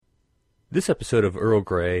This episode of Earl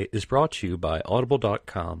Grey is brought to you by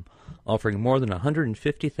Audible.com, offering more than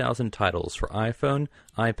 150,000 titles for iPhone,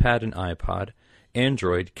 iPad, and iPod,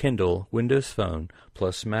 Android, Kindle, Windows Phone,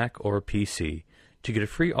 plus Mac or PC. To get a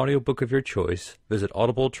free audiobook of your choice, visit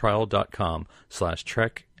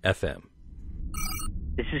audibletrial.com/trekfm.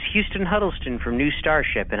 This is Houston Huddleston from New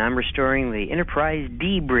Starship, and I'm restoring the Enterprise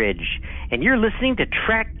D Bridge, and you're listening to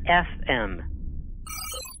Trek FM.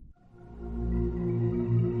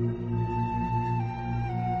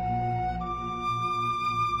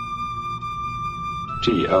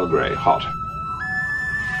 Tea, Earl Grey, hot.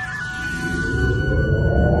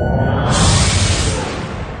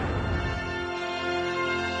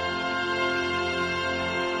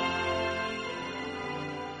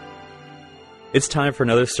 It's time for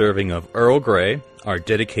another serving of Earl Grey, our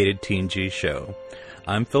dedicated TNG show.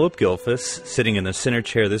 I'm Phillip Gilfus, sitting in the center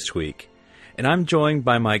chair this week, and I'm joined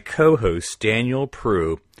by my co-host, Daniel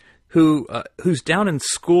Proulx, who's down in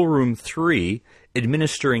Schoolroom 3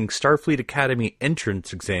 administering Starfleet Academy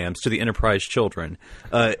entrance exams to the Enterprise children.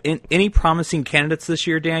 Any promising candidates this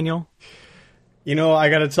year, Daniel? You know, I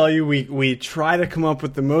gotta tell you, we try to come up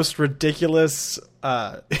with the most ridiculous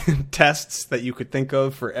tests that you could think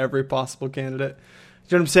of for every possible candidate.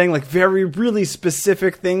 You know what I'm saying? Like really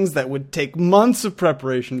specific things that would take months of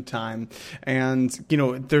preparation time. And, you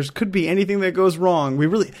know, could be anything that goes wrong. We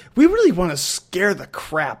really want to scare the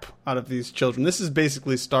crap out of these children. This is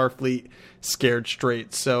basically Starfleet scared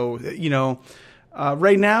straight. So, you know,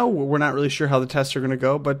 right now we're not really sure how the tests are going to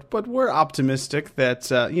go, but we're optimistic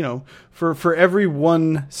that, you know, for every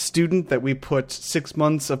one student that we put 6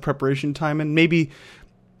 months of preparation time in,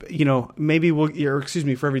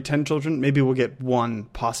 for every 10 children, maybe we'll get one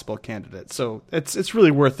possible candidate. So it's really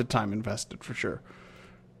worth the time invested for sure.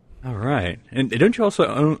 All right, and don't you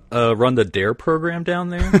also run the DARE program down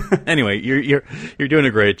there? Anyway, you're doing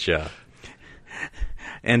a great job.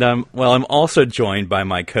 And I'm also joined by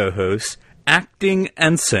my co-host, acting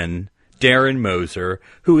ensign Darren Moser,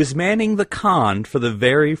 who is manning the con for the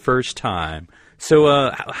very first time.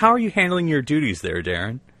 So, how are you handling your duties there,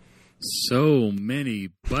 Darren? So many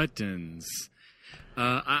buttons.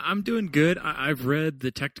 I'm doing good. I've read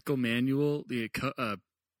the technical manual, the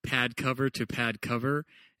pad cover to pad cover,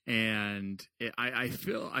 and I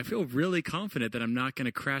feel really confident that I'm not going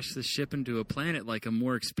to crash the ship into a planet like a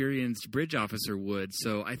more experienced bridge officer would.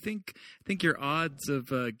 So I think your odds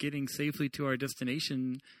of getting safely to our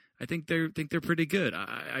destination, I think they're pretty good.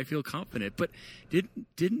 I feel confident. But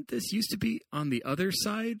didn't this used to be on the other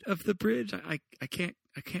side of the bridge? I can't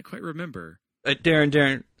quite remember.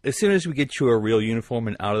 Darren, as soon as we get you a real uniform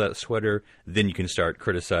and out of that sweater, then you can start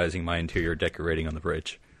criticizing my interior decorating on the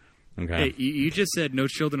bridge. Okay. Hey, you just said no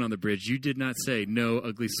children on the bridge. You did not say no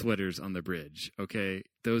ugly sweaters on the bridge. Okay,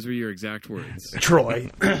 those were your exact words. Troy.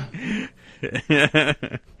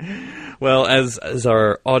 Well, as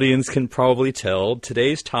our audience can probably tell,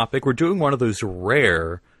 today's topic, we're doing one of those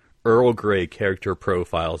rare Earl Grey character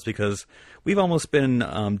profiles because we've almost been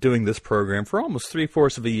doing this program for almost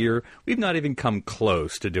 3/4 of a year. We've not even come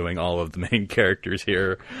close to doing all of the main characters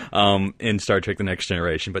here in Star Trek The Next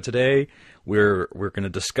Generation. But today, we're going to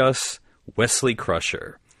discuss Wesley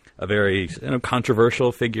Crusher, a very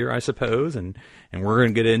controversial figure, I suppose, and we're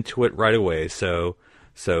going to get into it right away. So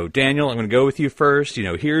Daniel, I'm going to go with you first. You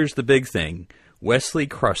know, here's the big thing. Wesley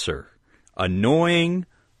Crusher, annoying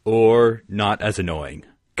or not as annoying?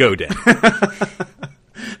 Go, Dan.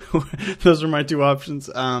 Those are my two options.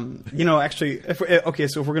 Actually,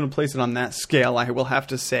 so if we're going to place it on that scale, I will have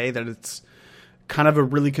to say that it's kind of a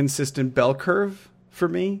really consistent bell curve for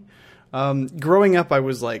me. Growing up, I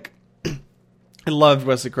was like, I loved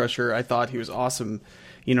Wesley Crusher. I thought he was awesome.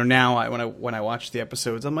 You know, now when I watch the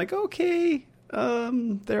episodes, I'm like, okay,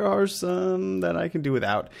 there are some that I can do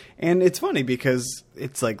without. And it's funny because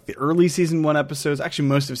it's like the early season 1 episodes, actually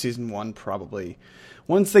most of season 1 probably.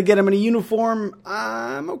 Once they get him in a uniform,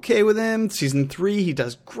 I'm okay with him. Season 3, he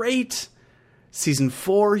does great. Season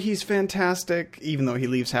 4, he's fantastic, even though he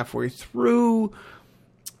leaves halfway through.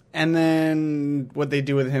 And then what they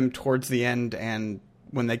do with him towards the end, and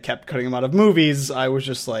when they kept cutting him out of movies, I was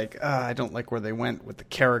just like, I don't like where they went with the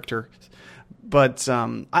character. But,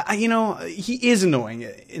 he is annoying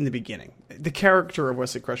in the beginning. The character of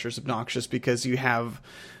Wesley Crusher is obnoxious because you have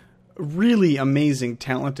really amazing,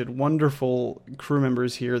 talented, wonderful crew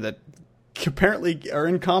members here that apparently are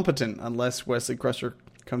incompetent unless Wesley Crusher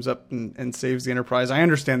comes up and saves the Enterprise. I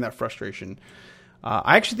understand that frustration.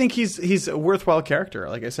 I actually think he's a worthwhile character.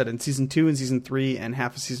 Like I said, in season 2 and season 3 and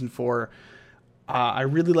half of season 4, I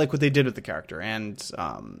really like what they did with the character. And,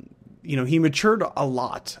 he matured a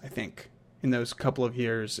lot, I think, in those couple of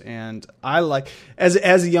years. And I like, as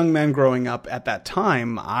a young man growing up at that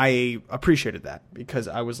time, I appreciated that, because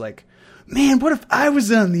I was like, man, what if I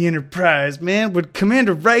was on the Enterprise, man? Would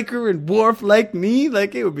Commander Riker and Worf like me?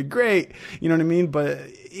 Like, it would be great. You know what I mean? But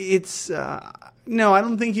it's, no, I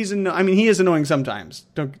don't think he's I mean, he is annoying sometimes.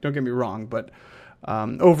 Don't get me wrong. But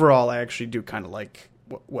overall, I actually do kind of like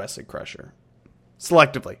Wesley Crusher.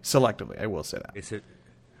 Selectively, I will say that. Okay,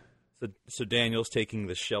 so Daniel's taking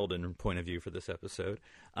the Sheldon point of view for this episode.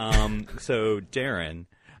 So Darren,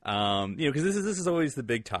 because this is always the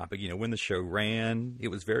big topic. When the show ran, it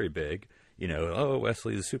was very big. Oh,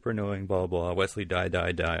 Wesley is super annoying, blah, blah. Wesley die,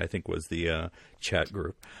 I think was the chat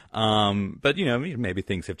group. But, maybe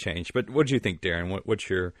things have changed. But what do you think, Darren? What's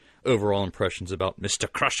your overall impressions about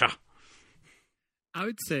Mr. Crusher? I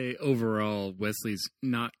would say overall, Wesley's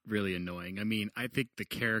not really annoying. I mean, I think the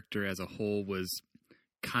character as a whole was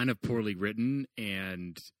kind of poorly written,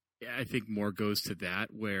 and I think more goes to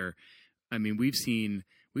that, where, I mean, we've seen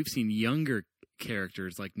younger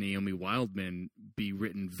characters like Naomi Wildman be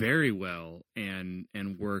written very well and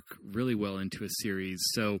work really well into a series.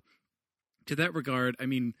 So to that regard, I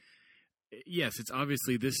mean, yes, it's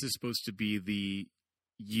obviously this is supposed to be the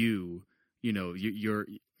you're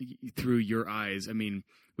through your eyes. I mean,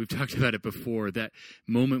 we've talked about it before, that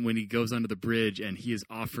moment when he goes onto the bridge and he is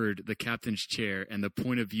offered the captain's chair and the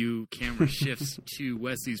point of view camera shifts to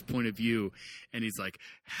Wesley's point of view and he's like,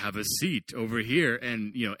 have a seat over here.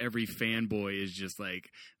 And, every fanboy is just like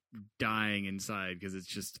dying inside because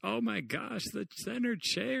it's just, oh my gosh, the center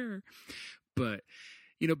chair. But,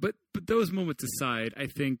 but those moments aside, I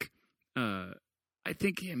think, yeah,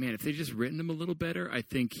 man, if they just written him a little better, I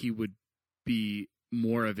think he would be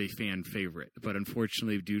more of a fan favorite. But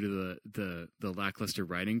unfortunately, due to the lackluster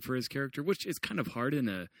writing for his character, which is kind of hard in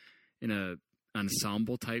a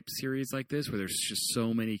ensemble type series like this, where there's just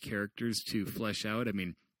so many characters to flesh out. I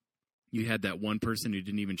mean, you had that one person who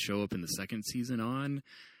didn't even show up in the second season on,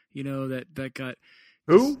 that got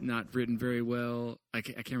not written very well. I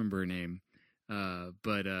can't remember her name,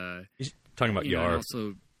 but he's talking about Yar.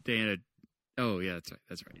 Also, Diana. Oh yeah,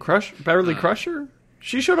 that's right. Beverly Crusher.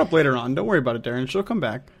 She showed up later on. Don't worry about it, Darren. She'll come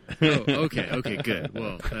back. Oh, okay, good.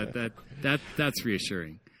 Well, that's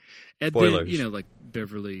reassuring. And spoilers. then, like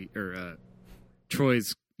Beverly or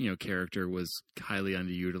Troy's, character was highly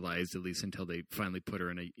underutilized, at least until they finally put her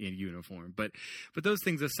in uniform. But those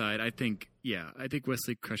things aside, I think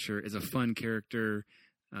Wesley Crusher is a fun character,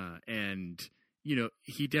 and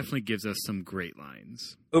he definitely gives us some great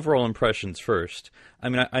lines. Overall impressions first. I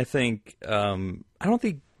mean, I think I don't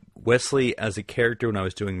think Wesley as a character, when I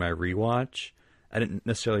was doing my rewatch, I didn't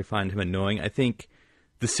necessarily find him annoying. I think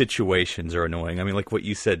the situations are annoying. I mean, like what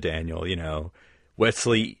you said, Daniel,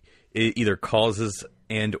 Wesley either causes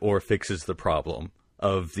and or fixes the problem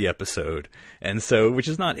of the episode. And so, which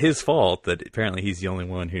is not his fault, that apparently he's the only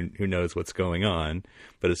one who knows what's going on,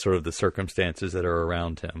 but it's sort of the circumstances that are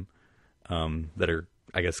around him that are,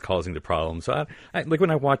 I guess, causing the problem. So I like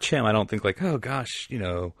when I watch him, I don't think like, oh gosh,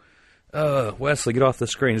 Wesley, get off the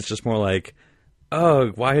screen. It's just more like, oh,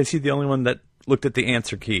 why is he the only one that looked at the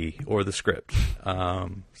answer key or the script?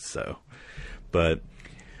 I'm going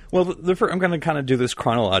to kind of do this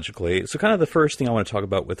chronologically. So kind of the first thing I want to talk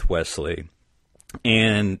about with Wesley,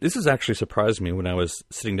 and this has actually surprised me when I was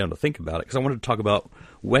sitting down to think about it, because I wanted to talk about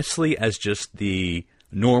Wesley as just the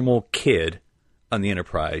normal kid on the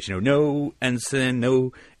Enterprise. No ensign,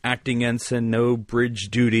 no acting ensign, no bridge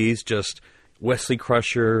duties, just Wesley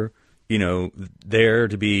Crusher, there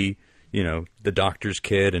to be, the doctor's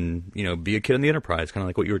kid and, be a kid in the Enterprise, kind of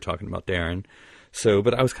like what you were talking about, Darren. So,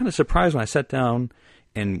 but I was kind of surprised when I sat down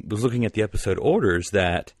and was looking at the episode orders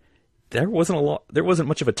that there wasn't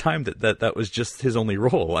much of a time that was just his only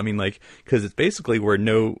role. I mean, like, because it's basically where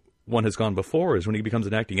no one has gone before is when he becomes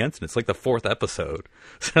an acting ensign. It's like the 4th episode.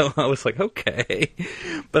 So I was like, okay.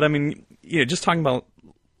 But I mean, just talking about,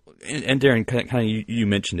 and Darren, kind of you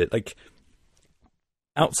mentioned it, like,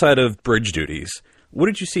 outside of bridge duties, what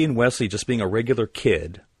did you see in Wesley just being a regular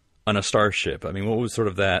kid on a starship? I mean, what was sort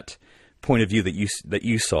of that point of view that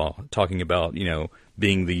you saw, talking about,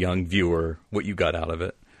 being the young viewer, what you got out of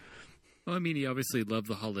it? Well, I mean, he obviously loved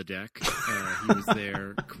the holodeck. He was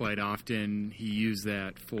there quite often. He used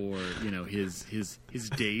that for, his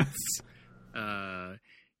dates.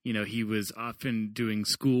 He was often doing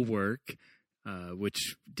schoolwork,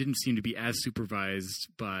 which didn't seem to be as supervised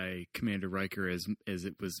by Commander Riker as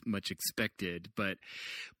it was much expected. But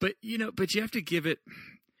you have to give it.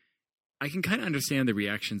 I can kind of understand the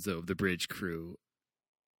reactions though of the bridge crew,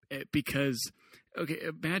 because okay,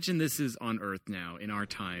 imagine this is on Earth now in our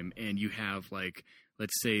time, and you have, like,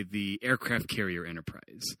 let's say the aircraft carrier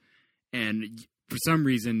Enterprise, And for some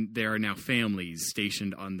reason, there are now families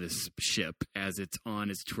stationed on this ship as it's on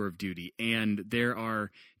its tour of duty. And there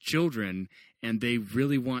are children, and they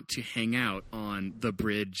really want to hang out on the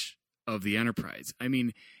bridge of the Enterprise. I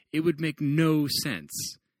mean, it would make no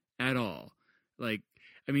sense at all. Like,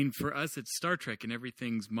 I mean, for us, it's Star Trek, and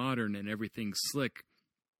everything's modern and everything's slick.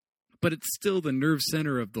 But it's still the nerve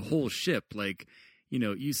center of the whole ship. Like, you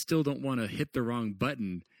know, you still don't want to hit the wrong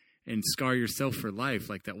button and scar yourself for life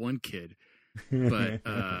like that one kid. But,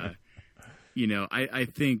 you know, I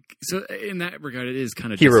think so in that regard, it is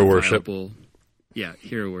kind of hero worship. Yeah.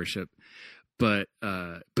 Hero worship. But,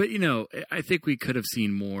 you know, I think we could have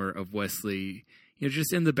seen more of Wesley, you know,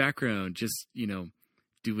 just in the background, just, you know,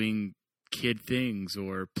 doing kid things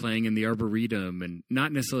or playing in the Arboretum and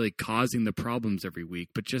not necessarily causing the problems every week,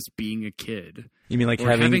 but just being a kid. You mean like or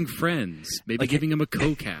having friends, maybe giving him a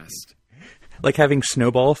co-cast. Like having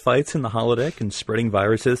snowball fights in the holodeck and spreading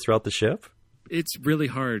viruses throughout the ship? It's really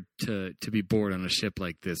hard to be bored on a ship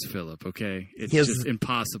like this, Philip, okay? It's just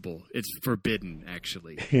impossible. It's forbidden,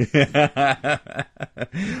 actually.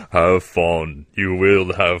 Have fun. You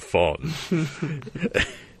will have fun.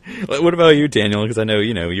 What about you, Daniel? Because I know,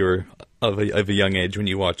 you know, you were of a young age when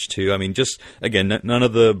you watched too. I mean, just, again, none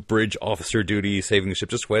of the bridge officer duty, saving the ship,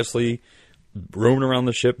 just Wesley roaming around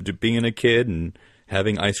the ship, being a kid and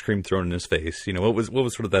having ice cream thrown in his face. You know, what was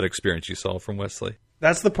sort of that experience you saw from Wesley?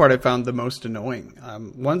 That's the part I found the most annoying.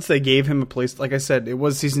 Once they gave him a place, like I said, it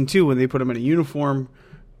was season 2 when they put him in a uniform,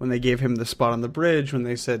 when they gave him the spot on the bridge, when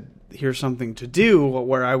they said, here's something to do,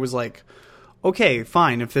 where I was like, okay,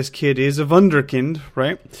 fine, if this kid is a wunderkind,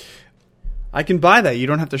 right? I can buy that. You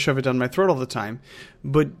don't have to shove it down my throat all the time.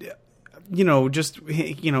 But, you know, just,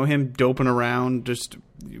 you know, him doping around, just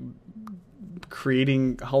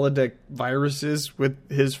creating holodeck viruses with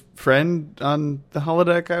his friend on the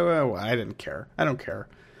holodeck. I didn't care. I don't care.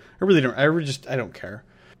 I really don't. I don't care.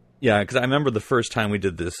 Yeah, because I remember the first time we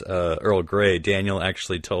did this Earl Grey, Daniel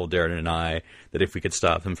actually told Darren and I that if we could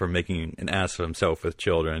stop him from making an ass of himself with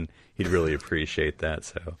children, he'd really appreciate that.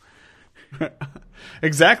 So,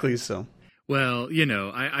 exactly so. Well, you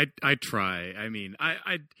know, I try. I mean,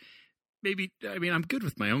 I'm good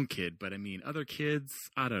with my own kid, but I mean, other kids,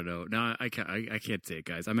 I don't know. No, I can't say it,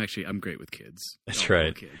 guys. I'm great with kids. That's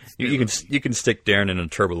right. Kids. You can stick Darren in a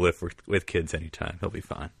turbo lift with kids anytime. He'll be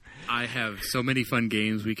fine. I have so many fun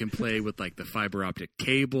games we can play with, like the fiber optic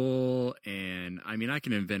cable, and I mean, I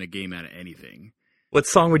can invent a game out of anything. What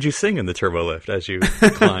song would you sing in the turbo lift as you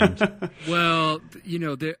climbed? Well, you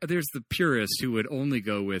know, there's the purist who would only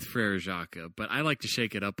go with Frere Jacques, but I like to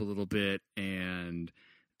shake it up a little bit, and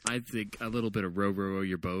I think a little bit of Row, Row, Row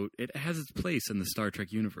Your Boat. It has its place in the Star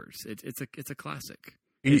Trek universe. It's a classic.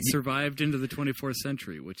 It survived into the 24th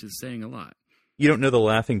century, which is saying a lot. You don't know the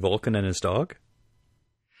Laughing Vulcan and his dog?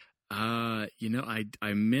 You know,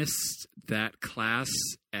 I missed that class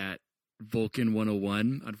at Vulcan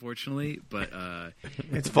 101, unfortunately, but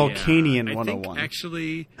it's Vulcanian 101.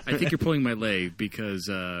 I think you're pulling my leg because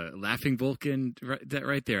Laughing Vulcan, that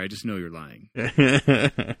right there, I just know you're lying.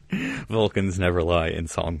 Vulcans never lie in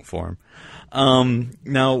song form.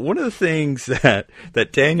 Now, one of the things that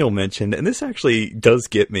Daniel mentioned, and this actually does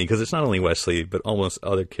get me, because it's not only Wesley, but almost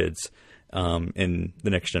other kids in the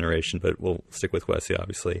next generation, but we'll stick with Wesley,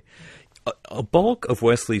 obviously. A bulk of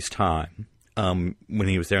Wesley's time, when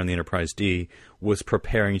he was there on the Enterprise D, was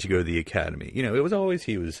preparing to go to the Academy. You know, it was always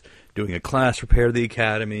he was doing a class to prepare to the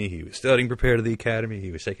Academy, he was studying to prepare to the Academy,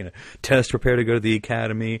 he was taking a test to prepare to go to the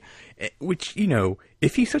Academy, which, you know,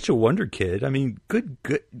 if he's such a wonder kid, I mean,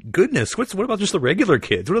 goodness, what about just the regular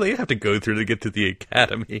kids? What do they have to go through to get to the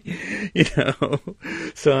Academy? You know?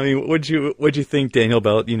 So, I mean, what'd you think, Daniel,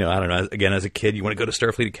 about, you know, I don't know, again, as a kid, you want to go to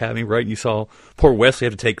Starfleet Academy, right? And you saw poor Wesley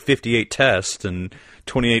have to take 58 tests and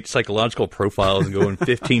 28 psychological profiles and go on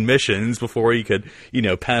 15 missions before he could, you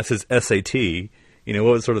know, pass his SAT. You know,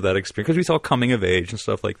 what was sort of that experience? Because we saw coming of age and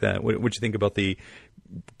stuff like that. What'd you think about the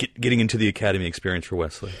getting into the Academy experience for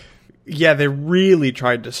Wesley? Yeah, they really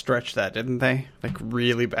tried to stretch that, didn't they? Like,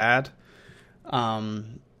 really bad. I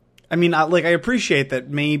mean, I appreciate that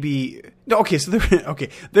maybe... Okay, so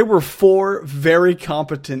there were 4 very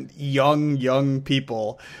competent young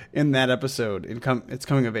people in that episode. It's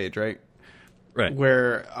Coming of Age, right? Right.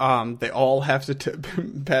 Where they all have to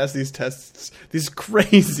pass these tests, these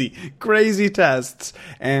crazy tests,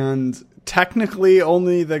 and technically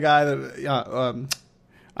only the guy that...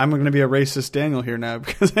 I'm going to be a racist Daniel here now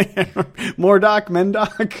because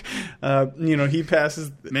Mendoc, you know, he passes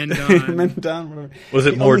Mendon. Whatever. Was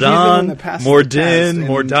it Mordon? Mordin?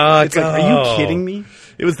 Mordoc? It's like, are you kidding me?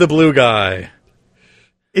 It was the blue guy.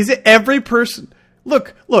 Is it every person?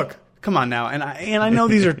 Look, Come on now, and I know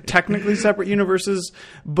these are technically separate universes,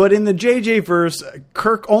 but in the JJ verse,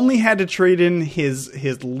 Kirk only had to trade in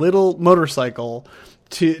his little motorcycle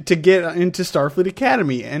to get into Starfleet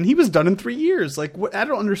Academy, and he was done in 3 years. Like, what, I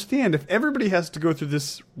don't understand. If everybody has to go through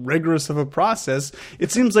this rigorous of a process,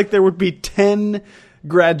 it seems like there would be 10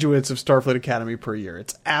 graduates of Starfleet Academy per year.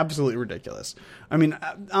 It's absolutely ridiculous. I mean,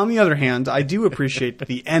 on the other hand, I do appreciate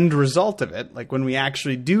the end result of it. Like, when we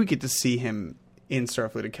actually do get to see him in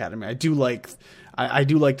Starfleet Academy, I do like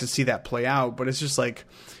to see that play out. But it's just like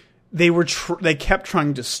they kept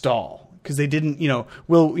trying to stall because they didn't.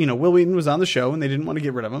 Will Wheaton was on the show and they didn't want to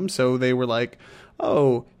get rid of him, so they were like,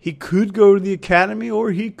 oh, he could go to the Academy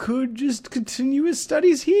or he could just continue his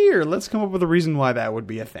studies here. Let's come up with a reason why that would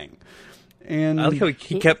be a thing. And I like how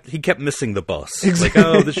he kept missing the bus. Exactly.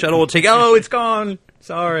 Like, oh, the shuttle will take. Oh, it's gone.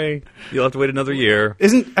 Sorry, you'll have to wait another year.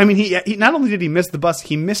 He not only did he miss the bus,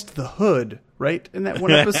 he missed the hood. Right in that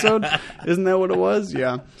one episode, isn't that what it was?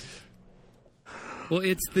 Yeah. Well,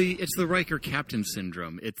 it's the Riker captain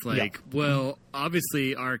syndrome. It's like, well,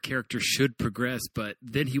 obviously our character should progress, but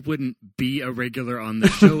then he wouldn't be a regular on the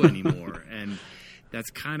show anymore, and that's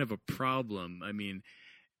kind of a problem. I mean.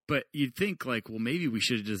 But you'd think, like, well, maybe we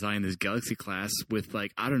should have designed this Galaxy class with,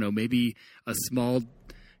 like, I don't know, maybe a small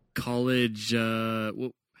college, what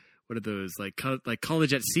are those, like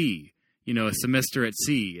college at sea, a semester at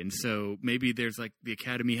sea. And so maybe there's, like, the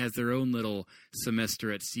Academy has their own little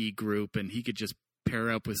semester at sea group, and he could just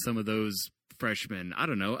pair up with some of those freshmen. I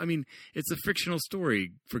don't know. I mean, it's a fictional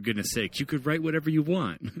story, for goodness sakes. You could write whatever you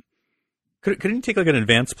want. Couldn't he take like an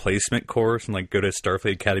advanced placement course and like go to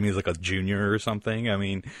Starfleet Academy as like a junior or something? I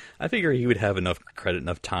mean, I figure he would have enough credit,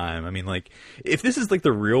 enough time. I mean, like, if this is like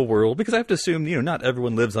the real world, because I have to assume, not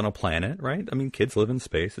everyone lives on a planet, right? I mean, kids live in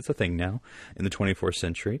space. It's a thing now in the 24th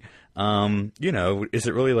century. Is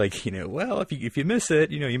it really like, well, if you miss it,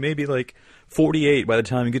 you may be like 48 by the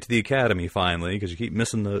time you get to the Academy finally, because you keep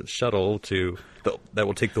missing the shuttle that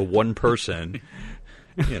will take the one person,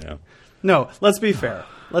 No, let's be fair.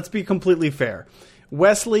 Let's be completely fair.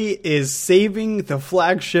 Wesley is saving the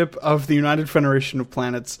flagship of the United Federation of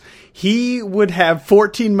Planets. He would have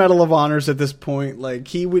 14 Medal of Honors at this point. Like,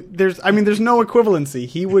 he would. There's no equivalency.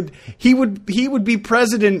 He would be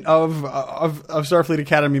president of Starfleet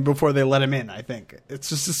Academy before they let him in. I think it's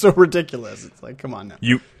just so ridiculous. It's like, come on now.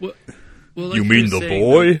 You mean the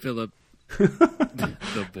boy, Philip?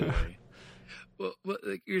 The boy. Well,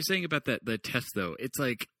 like you're saying about the test, though, it's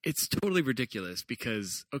like, it's totally ridiculous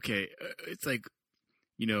because, okay, it's like,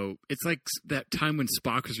 it's like that time when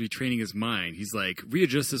Spock was retraining his mind. He's like,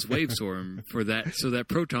 readjust this wave storm for that, so that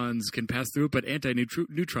protons can pass through, but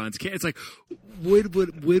anti-neutrons can't. It's like,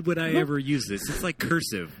 would I ever use this? It's like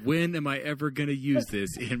cursive. When am I ever going to use this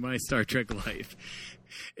in my Star Trek life?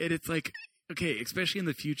 And it's like, okay, especially in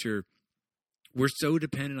the future, we're so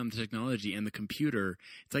dependent on the technology and the computer.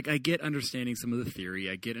 It's like, I get understanding some of the theory.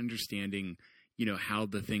 I get understanding, how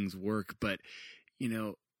the things work. But,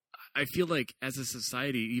 I feel like as a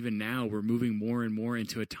society, even now, we're moving more and more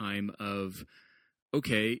into a time of,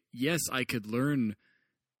 okay, yes, I could learn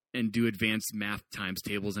and do advanced math times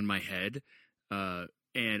tables in my head.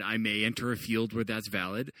 And I may enter a field where that's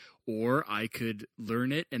valid, or I could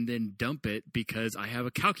learn it and then dump it because I have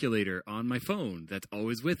a calculator on my phone that's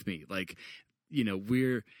always with me. Like,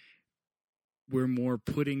 we're more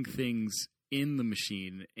putting things in the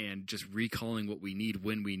machine and just recalling what we need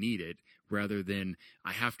when we need it, rather than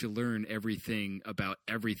I have to learn everything about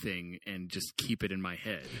everything and just keep it in my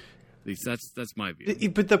head. At least that's my view.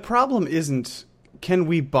 But the problem isn't, can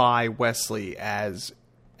we buy Wesley as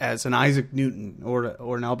an Isaac Newton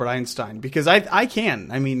or an Albert Einstein? Because I can.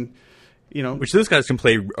 I mean, which those guys can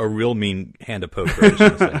play a real mean hand of poker.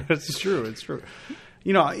 It's true. It's true.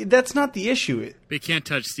 That's not the issue. They can't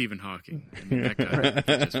touch Stephen Hawking. I mean, that guy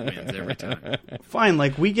just wins every time. Fine,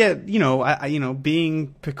 like we get,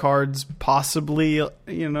 being Picard's possibly,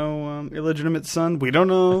 illegitimate son. We don't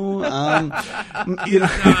know.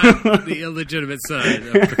 The illegitimate son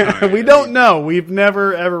of Picard. We don't know. We've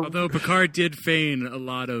never ever. Although Picard did feign a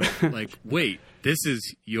lot of like, wait, this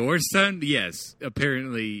is your son? Yes.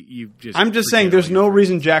 Apparently, you just. I'm just saying, there's no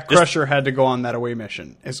reason Jack Crusher had to go on that away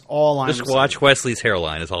mission. Is all I'm saying. Just watch Wesley's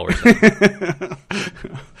hairline. Is all we're saying.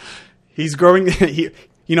 He's growing.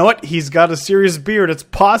 You know what? He's got a serious beard. It's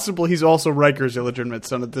possible he's also Riker's illegitimate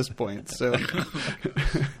son at this point. So,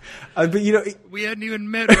 but we hadn't even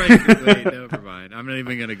met Riker. Wait, never mind. I'm not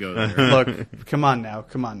even going to go there. Look, come on now.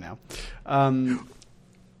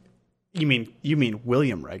 You mean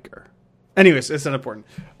William Riker? Anyways, it's not important.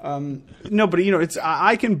 No, but it's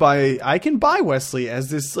I can buy Wesley as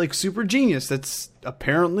this like super genius that's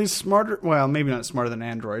apparently smarter. Well, maybe not smarter than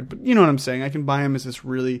Android, but you know what I'm saying. I can buy him as this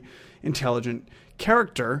really intelligent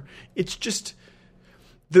character. It's just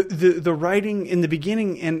the writing in the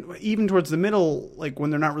beginning and even towards the middle, like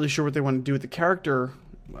when they're not really sure what they want to do with the character.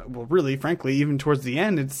 Well, really, frankly, even towards the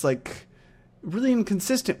end, it's like really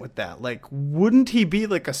inconsistent with that. Like, wouldn't he be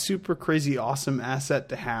like a super crazy awesome asset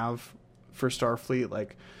to have for Starfleet?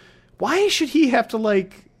 Like, why should he have to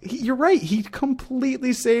you're right, he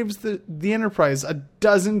completely saves the Enterprise a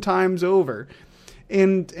dozen times over,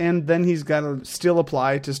 and then he's got to still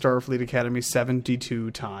apply to Starfleet Academy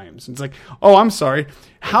 72 times. It's like, oh, I'm sorry,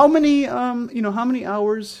 how many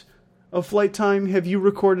hours of flight time have you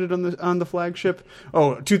recorded on the flagship?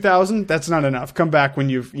 Oh, 2,000? That's not enough. Come back when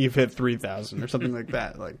you've hit 3,000 or something like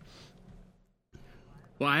that. Like,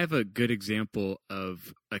 well, I have a good example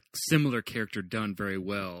of a similar character done very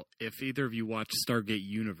well. If either of you watch Stargate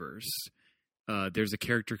Universe, there's a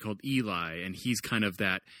character called Eli, and he's kind of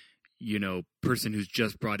that, person who's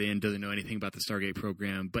just brought in, doesn't know anything about the Stargate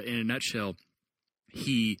program. But in a nutshell,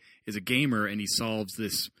 he is a gamer, and he solves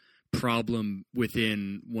this problem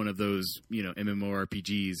within one of those,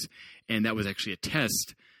 MMORPGs. And that was actually a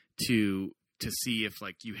test to see if,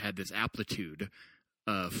 you had this aptitude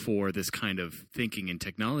for this kind of thinking and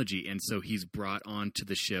technology. And so he's brought onto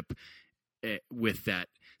the ship with that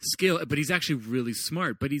skill, but he's actually really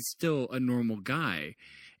smart, but he's still a normal guy.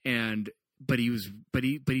 But he's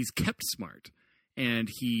kept smart, and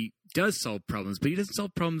he does solve problems, but he doesn't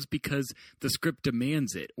solve problems because the script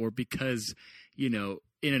demands it or because, in an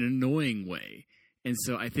annoying way. And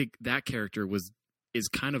so I think that character is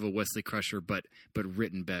kind of a Wesley Crusher, but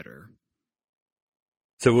written better.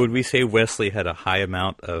 So would we say Wesley had a high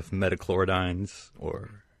amount of metachlorodynes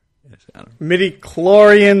or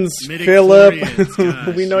midichlorians, Philip?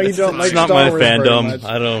 Gosh, we know you don't like Star Star Wars. It's not my Wars fandom.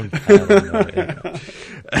 I don't know.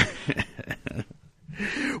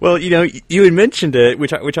 Well, you had mentioned it,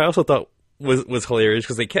 which I also thought was hilarious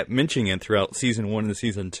because they kept mentioning it throughout season 1 and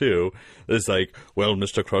season 2. It's like, well,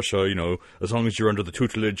 Mr. Crusher, as long as you're under the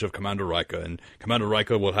tutelage of Commander Riker, and Commander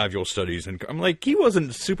Riker will have your studies. And I'm like, he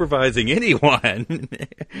wasn't supervising anyone.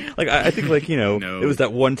 I think No. It was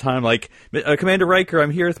that one time, Commander Riker, I'm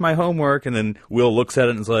here with my homework, and then Will looks at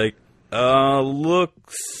it and is like,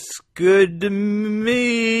 looks good to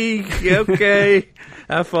me. Okay.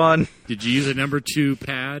 Have fun. Did you use a number 2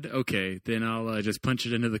 pad? Okay, then I'll just punch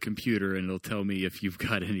it into the computer and it'll tell me if you've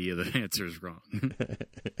got any of the answers wrong.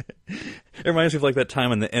 It reminds me of that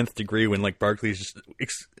time on the Nth Degree when Barclay's just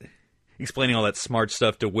explaining all that smart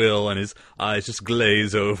stuff to Will and his eyes just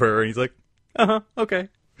glaze over and he's like, okay.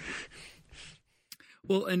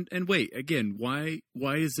 Well, and wait, again, why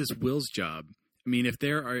is this Will's job? I mean, if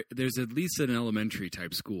there's at least an elementary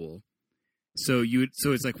type school. So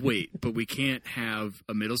it's like, wait, but we can't have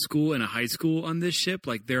a middle school and a high school on this ship?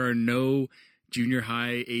 There are no junior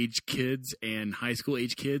high age kids and high school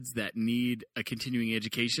age kids that need a continuing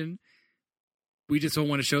education? We just don't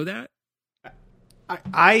want to show that?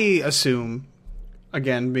 I assume,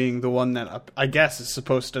 again, being the one that I guess is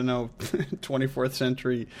supposed to know 24th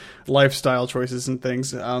century lifestyle choices and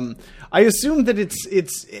things, I assume that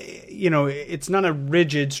it's not a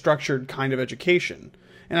rigid, structured kind of education.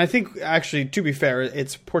 And I think, actually, to be fair,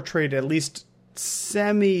 it's portrayed at least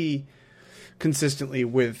semi-consistently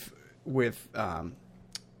with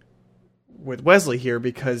Wesley here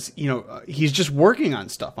because, he's just working on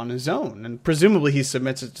stuff on his own. And presumably he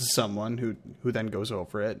submits it to someone who then goes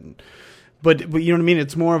over it. But you know what I mean?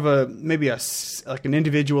 It's more of maybe an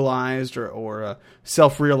individualized or a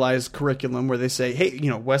self-realized curriculum where they say, hey,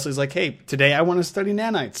 Wesley's like, hey, today I want to study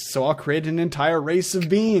nanites, so I'll create an entire race of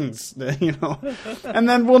beings, and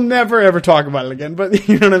then we'll never ever talk about it again. But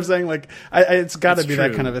you know what I'm saying? It's got to be true.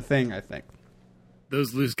 That kind of a thing, I think.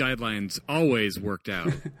 Those loose guidelines always worked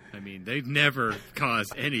out. I mean, they've never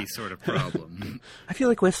caused any sort of problem. I feel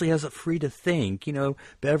like Wesley has it free to think.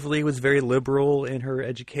 Beverly was very liberal in her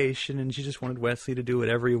education, and she just wanted Wesley to do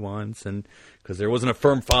whatever he wants, and because there wasn't a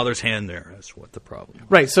firm father's hand there. That's what the problem was.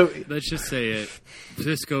 Right, so let's just say it.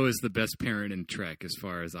 Cisco is the best parent in Trek, as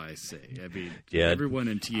far as I say. I mean, everyone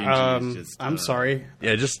in TNG is just... I'm sorry.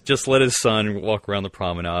 Yeah, just let his son walk around the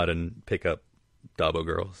promenade and pick up Dabo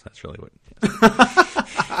girls. That's really what...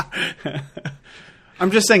 I'm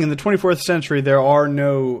just saying, in the 24th century, there are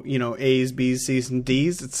no, A's, B's, C's, and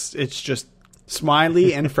D's. It's just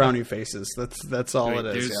smiley and frowny faces. That's all it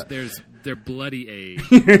is. They're bloody A,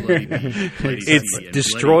 bloody B, bloody it's C,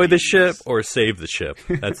 destroy bloody the ship or save the ship.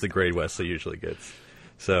 That's the grade Wesley usually gets.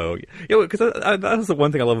 So, because that's the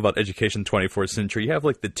one thing I love about education 24th century. You have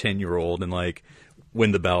like the 10-year-old and like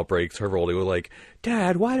when the bell breaks, her old, they were like,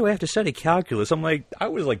 Dad, why do I have to study calculus? I'm like, I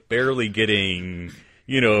was like barely getting,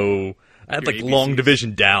 I had like long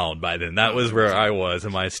division down by then. That was where I was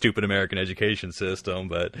in my stupid American education system.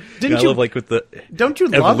 But I love like with the don't you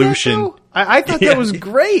evolution. Love that, I thought that was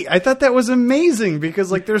great. I thought that was amazing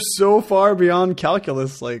because like they're so far beyond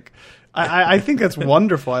calculus. Like I think that's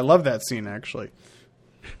wonderful. I love that scene actually.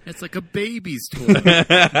 It's like a baby's toy.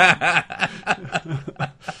 Back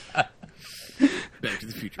to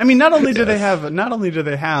the Future. I mean, not only do they have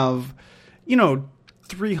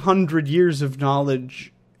 300 years of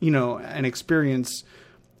knowledge, and experience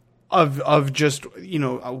of just,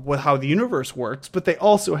 how the universe works, but they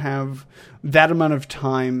also have that amount of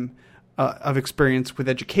time of experience with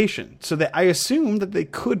education. So that I assume that they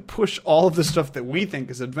could push all of the stuff that we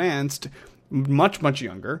think is advanced much, much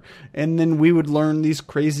younger, and then we would learn these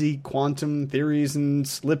crazy quantum theories and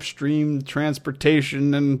slipstream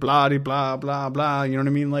transportation and blah, blah, blah, blah, you know what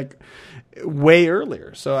I mean? Like, way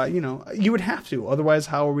earlier. So, you would have to. Otherwise,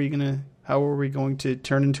 how are we going to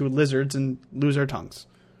turn into lizards and lose our tongues?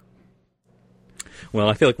 Well,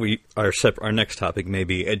 I feel like our next topic may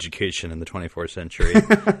be education in the 24th century.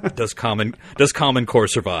 Does Common Core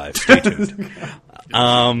survive? Stay tuned.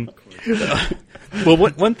 Well,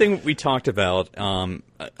 one thing we talked about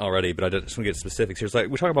already, but I just want to get specifics here, is like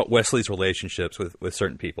we talk about Wesley's relationships with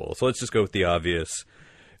certain people. So let's just go with the obvious,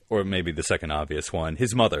 or maybe the second obvious one.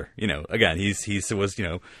 His mother, again, he was,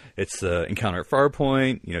 it's the Encounter at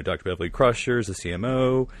Farpoint. Dr. Beverly Crusher's the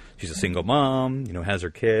CMO. She's a single mom. Has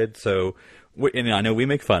her kid. So, and I know we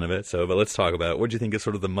make fun of it. So, but let's talk about it. What do you think is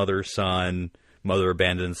sort of the mother-son, mother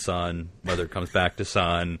abandons son, mother comes back to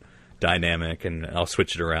son dynamic? And I'll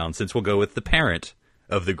switch it around since we'll go with the parent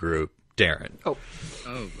of the group, Darren. Oh,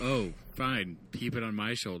 fine. Keep it on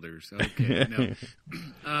my shoulders. Okay. No.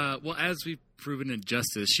 Well, as we've proven in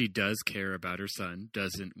Justice, she does care about her son,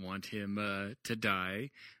 doesn't want him to die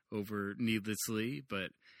over needlessly, but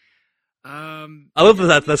I love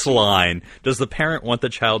that that's the line. Does the parent want the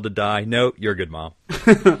child to die? No, you're a good mom.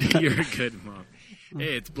 You're a good mom.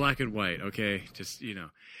 Hey, it's black and white, okay? Just,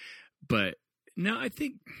 But, no, I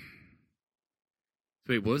think...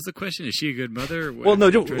 Wait, what was the question? Is she a good mother? Well,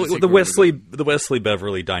 no, the Wesley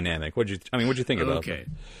Beverly dynamic. What'd you think about that?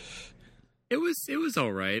 It was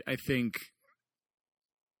all right. I think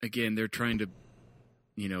again they're trying to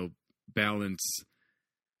balance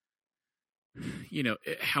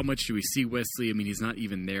how much do we see Wesley? I mean, he's not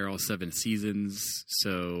even there all 7 seasons,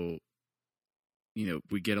 so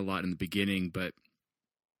we get a lot in the beginning, but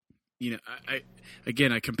I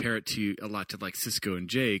compare it a lot to like Sisko and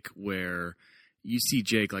Jake, where you see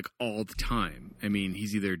Jake like all the time. I mean,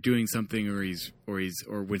 he's either doing something or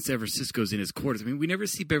whenever Sisko's in his quarters. I mean, we never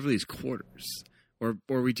see Beverly's quarters, or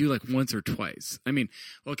we do like once or twice. I mean,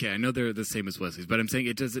 okay, I know they're the same as Wesley's, but I'm saying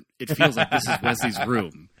it feels like this is Wesley's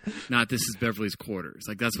room, not this is Beverly's quarters.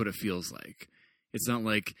 Like that's what it feels like. It's not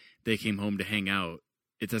like they came home to hang out.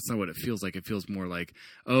 That's not what it feels like. It feels more like,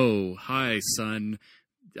 oh, hi, son.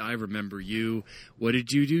 I remember you. What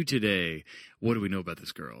did you do today? What do we know about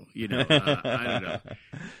this girl? I don't know.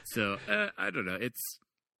 So, I don't know. It's,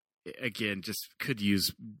 again, just could use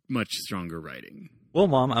much stronger writing. Well,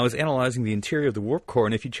 Mom, I was analyzing the interior of the warp core,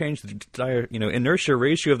 and if you change the inertia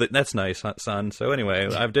ratio of that's nice, son. So anyway,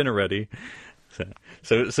 I have dinner ready.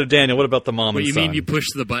 So Daniel, what about the mom and son? You mean you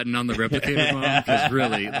pushed the button on the replicator, Mom? Because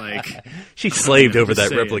really, like... She slaved over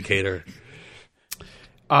that replicator.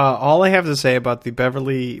 All I have to say about the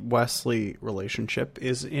Beverly-Wesley relationship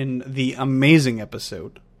is in the amazing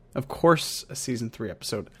episode, of course, a season 3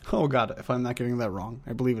 episode. Oh, God, if I'm not getting that wrong.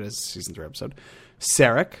 I believe it is a season 3 episode.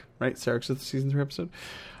 Sarek, right? Sarek's the season 3 episode.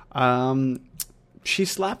 She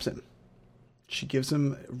slaps him. She gives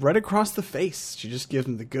him right across the face. She just gives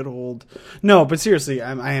him the good old... No, but seriously,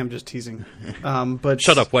 I am just teasing. But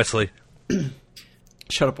Shut up, Wesley.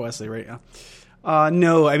 Shut up, Wesley, right? Yeah.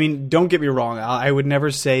 No, I mean, don't get me wrong. I would never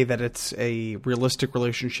say that it's a realistic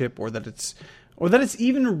relationship or that it's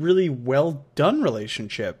even a really well done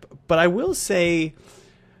relationship. But I will say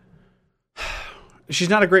she's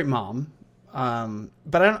not a great mom.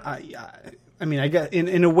 But I mean, I guess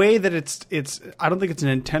in a way that it's I don't think it's an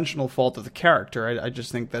intentional fault of the character. I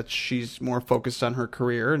just think that she's more focused on her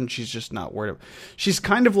career and she's just not worried. She's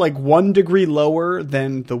kind of like 1 degree lower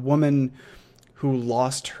than the woman who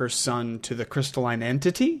lost her son to the crystalline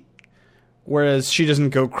entity, whereas she doesn't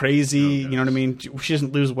go crazy. You know what I mean? She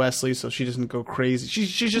doesn't lose Wesley, so she doesn't go crazy.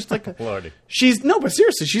 She's just like Lordy. But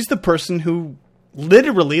seriously, she's the person who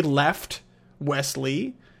literally left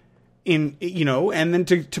Wesley and then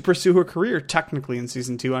to pursue her career technically in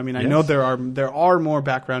season 2. I mean, I know there are more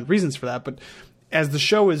background reasons for that, but as the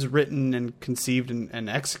show is written and conceived and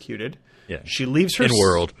executed, she leaves her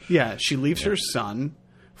world. Yeah, she leaves her son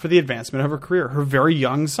for the advancement of her career. Her very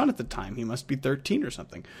young son at the time, he must be 13 or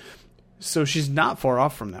something. So she's not far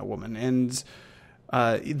off from that woman, and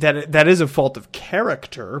that is a fault of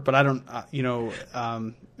character. But I don't,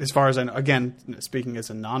 as far as I know, again, speaking as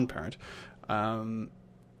a non-parent.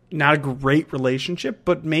 Not a great relationship,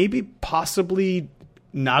 but maybe possibly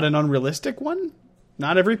not an unrealistic one.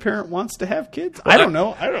 Not every parent wants to have kids. Well, I don't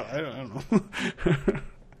know. I don't know.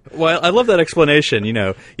 Well, I love that explanation.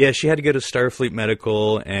 She had to go to Starfleet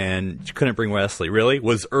Medical, and she couldn't bring Wesley. Really?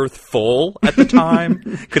 Was Earth full at the time?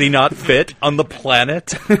 Could he not fit on the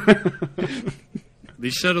planet?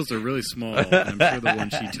 These shuttles are really small. And I'm sure the one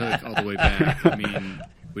she took all the way back. I mean,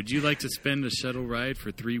 would you like to spend a shuttle ride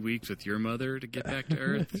for 3 weeks with your mother to get back to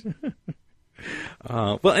Earth?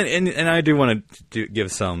 Well, and I do want to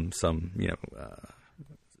give some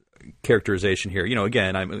characterization here.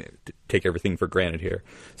 Again, I'm going to take everything for granted here.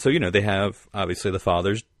 So, they have, obviously, the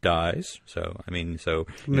father dies. So, I mean, she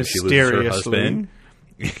loses her husband.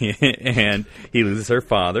 And he loses her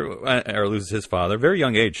father, or loses his father. Very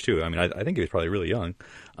young age, too. I mean, I think he was probably really young.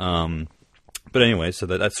 But anyway, so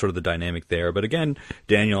that's sort of the dynamic there. But again,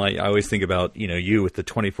 Daniel, I always think about, you with the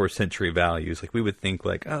 24th century values. Like, we would think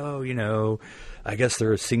like, I guess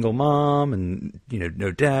they're a single mom and,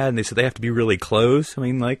 no dad. And they said they have to be really close. I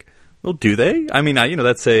mean, like, well, do they? I mean,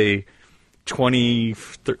 that's a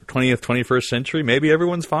 20th, 21st century. Maybe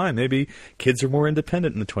everyone's fine. Maybe kids are more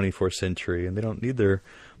independent in the 24th century and they don't need their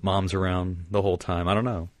moms around the whole time. I don't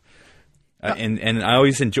know. And I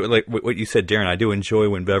always enjoy, like what you said, Darren, I do enjoy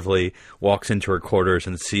when Beverly walks into her quarters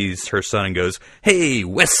and sees her son and goes, "Hey,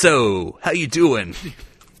 Wesso, how you doing?"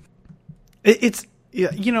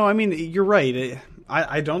 I mean, you're right.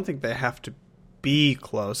 I don't think they have to be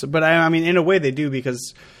close. But I mean, in a way they do,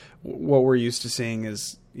 because what we're used to seeing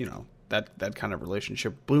is, that kind of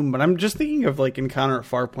relationship bloom. But I'm just thinking of like Encounter at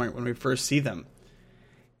Farpoint when we first see them.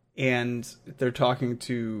 And they're talking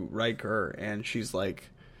to Riker and she's like,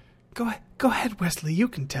 Go ahead, Wesley, you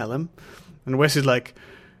can tell him. And Wesley's like,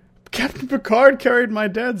 Captain Picard carried my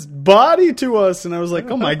dad's body to us. And I was like,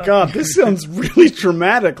 oh my God, this sounds really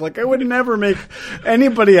traumatic. Like, I would never make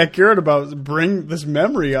anybody I cared about bring this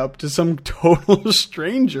memory up to some total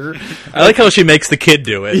stranger. I like how she makes the kid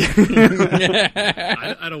do it.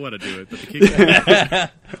 I don't want to do it, but the kid can.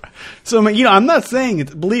 So, I'm not saying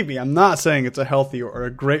believe me, I'm not saying it's a healthy or a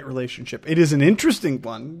great relationship. It is an interesting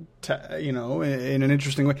one, in an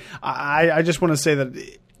interesting way. I just want to say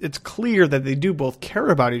that it's clear that they do both care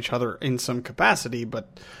about each other in some capacity,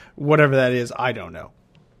 but whatever that is, I don't know.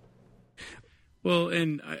 Well,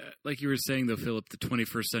 and like you were saying, though, Philip, the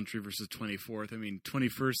 21st century versus 24th. I mean,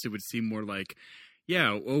 21st, it would seem more like,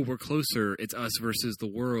 we're closer. It's us versus the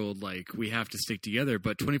world. Like, we have to stick together.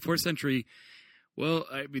 But 24th century, well,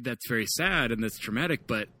 I mean, that's very sad and that's traumatic,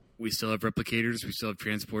 but we still have replicators. We still have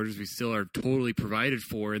transporters. We still are totally provided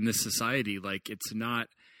for in this society. Like, it's not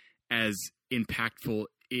as impactful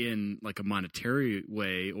in like a monetary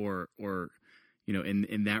way or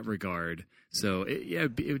in that regard. So it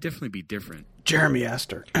would definitely be different. Jeremy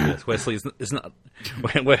Astor. Yes, Wesley is not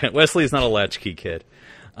a latchkey kid.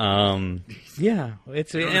 And I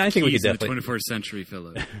think we could definitely the 21st century,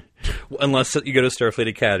 Philip. Unless you go to Starfleet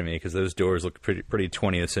Academy, because those doors look pretty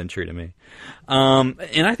 20th century to me.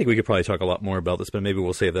 And I think we could probably talk a lot more about this, but maybe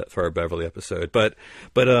we'll save that for our Beverly episode. But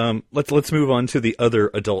let's move on to the other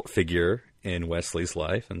adult figure in Wesley's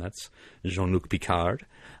life, and that's Jean-Luc Picard.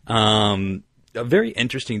 A very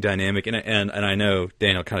interesting dynamic, and I know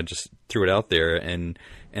Daniel kind of just threw it out there, and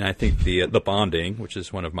I think the bonding, which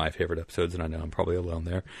is one of my favorite episodes, and I know I'm probably alone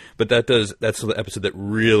there, but that's the episode that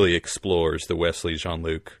really explores the Wesley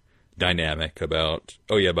Jean-Luc dynamic about,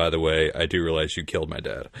 oh yeah, by the way, I do realize you killed my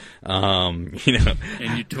dad. And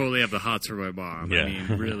you totally have the hots for my mom. Yeah. I mean,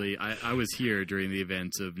 really, I was here during the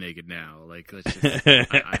events of Naked Now. Like, let's just,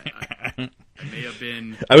 I may have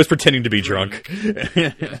been. I was pretending to be drunk. Yeah,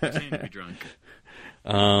 I was pretending to be drunk.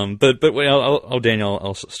 But Daniel,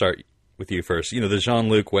 I'll start with you first. The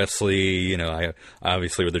Jean-Luc Wesley. I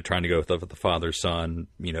obviously they're trying to go with the father-son.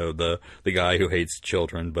 The guy who hates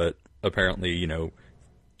children, but apparently,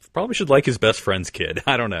 probably should like his best friend's kid.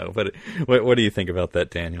 I don't know, but what do you think about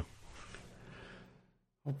that, Daniel?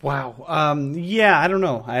 Wow. I don't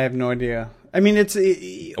know. I have no idea. I mean, it's. Would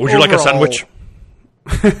you like a sandwich?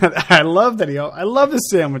 I love that. I love his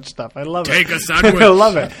sandwich stuff. I love it. Take a sandwich. I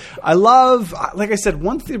love it. I love, like I said,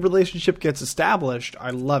 once the relationship gets established, I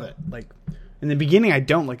love it. Like, in the beginning, I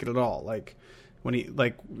don't like it at all. Like, when he,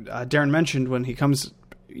 like Darren mentioned, when he comes,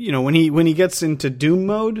 when he gets into Doom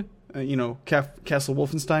mode, Castle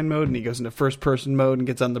Wolfenstein mode, and he goes into first person mode and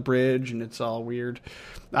gets on the bridge and it's all weird.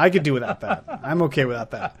 I could do without that. I'm okay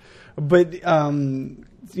without that. But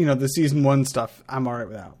the season 1 stuff, I'm all right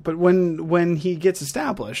without. But when he gets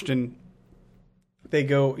established and they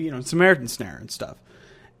go, Samaritan Snare and stuff,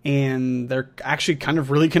 and they're actually kind of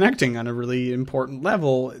really connecting on a really important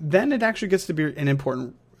level, then it actually gets to be an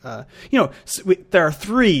important. There are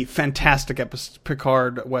 3 fantastic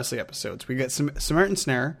Picard Wesley episodes. We get Samaritan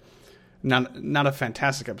Snare, not a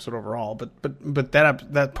fantastic episode overall, but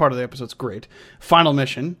that part of the episode's great. Final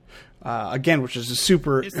Mission, again, which is a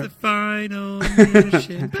super. It's the final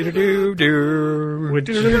mission.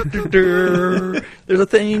 There's a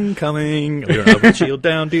thing coming. We don't have a shield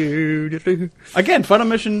down. Again, Final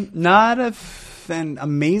Mission, not an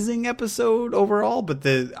amazing episode overall, but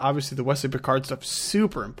obviously the Wesley Picard stuff is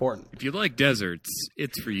super important. If you like deserts,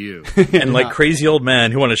 it's for you. And like crazy old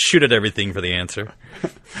men who want to shoot at everything for the answer.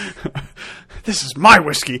 This is my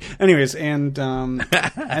whiskey. Anyways, and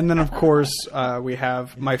then of course we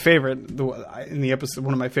have my favorite in the episode.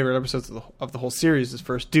 One of my favorite episodes of the whole series is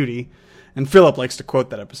First Duty, and Phillip likes to quote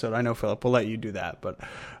that episode. I know, Phillip, we'll let you do that, but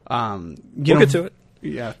we'll get to it.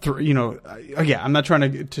 Yeah, I'm not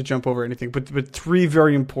trying to jump over anything, but 3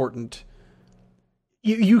 very important.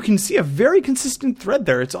 You can see a very consistent thread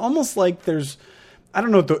there. It's almost like there's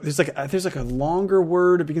there's like a longer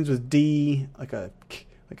word. It begins with D, like a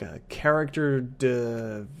character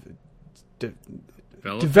development.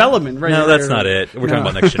 Right? No, that's not it. We're talking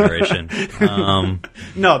about Next Generation.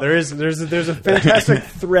 No, there's a fantastic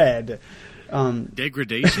thread.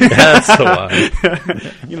 Degradation. That's the one.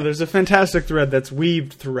 There's a fantastic thread that's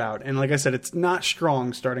weaved throughout, and like I said, it's not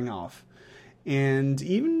strong starting off, and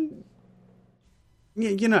even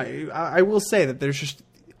I will say that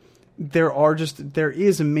there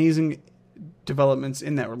is amazing developments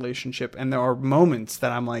in that relationship, and there are moments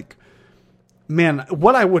that I'm like, man,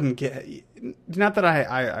 what I wouldn't get, not that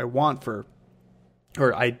I want for,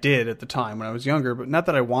 or I did at the time when I was younger, but not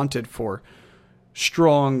that I wanted for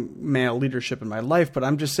strong male leadership in my life, but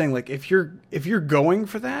I'm just saying, like, if you're going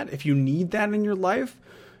for that, if you need that in your life,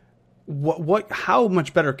 how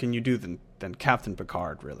much better can you do than Captain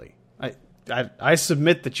Picard, really? I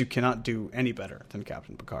submit that you cannot do any better than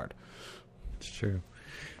Captain Picard. It's true.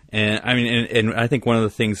 And I mean, and I think one of the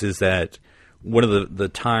things is that one of the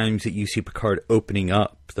times that you see Picard opening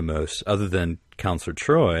up the most, other than Counselor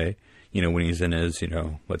Troy, when he's in his,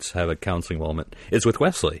 let's have a counseling moment, is with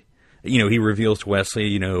Wesley. He reveals to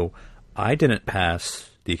Wesley, I didn't pass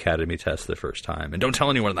the Academy test the first time, and don't tell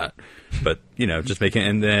anyone that. But just make it,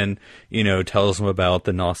 and then tells him about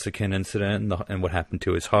the Nausicaan incident and what happened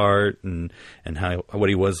to his heart, and what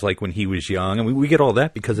he was like when he was young, and we get all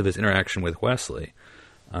that because of his interaction with Wesley.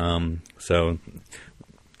 So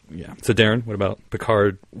Darren, what about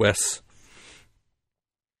Picard, Wes?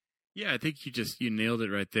 Yeah, I think you nailed it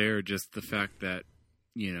right there. Just the fact that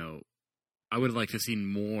I would like to see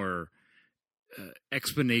more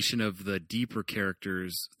explanation of the deeper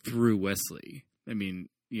characters through Wesley. I mean,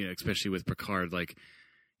 especially with Picard, like,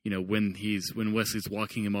 when Wesley's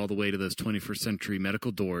walking him all the way to those 21st century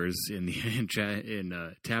medical doors in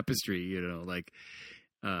Tapestry, or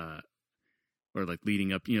like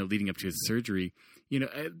leading up to his surgery.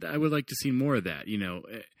 I would like to see more of that.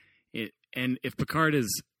 And if Picard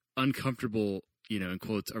is uncomfortable, in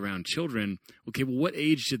quotes, around children, okay, well, what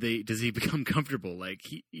age does he become comfortable? Like,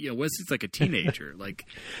 Wesley's like a teenager. Like,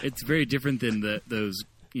 it's very different than those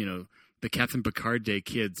the Captain Picard Day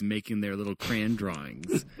kids making their little crayon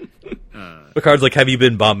drawings. Picard's like, have you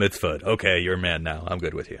been bar mitzvahed? Okay, you're a man now. I'm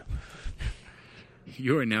good with you.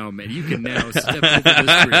 You are now a man. You can now step over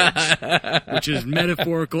this bridge, which is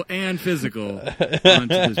metaphorical and physical,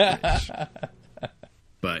 onto this bridge.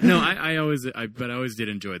 But no, I always did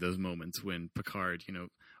enjoy those moments when Picard,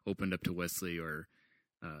 opened up to Wesley, or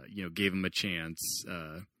gave him a chance.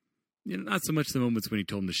 Not so much the moments when he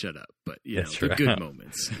told him to shut up, but the good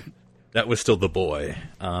moments. That was still the boy.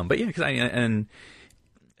 But yeah, because and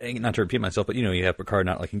not to repeat myself, but you have Picard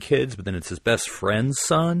not liking kids, but then it's his best friend's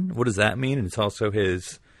son. What does that mean? And it's also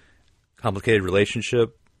his complicated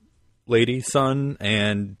relationship lady son,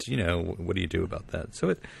 and what do you do about that?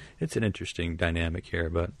 So it's an interesting dynamic here.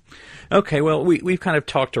 But okay, well, we've kind of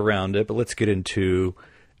talked around it, but let's get into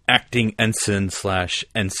acting ensign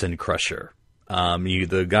 / ensign Crusher.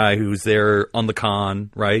 The guy who's there on the con,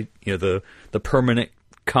 right? The permanent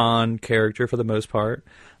con character for the most part.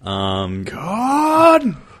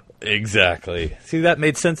 God. Exactly. See, that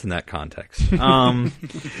made sense in that context.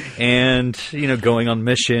 And going on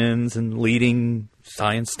missions and leading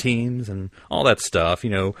science teams and all that stuff. He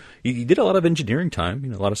did a lot of engineering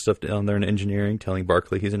time. A lot of stuff down there in engineering, telling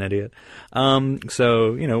Barclay he's an idiot.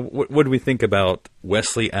 So what do we think about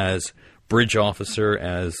Wesley as bridge officer,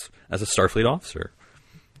 as a Starfleet officer?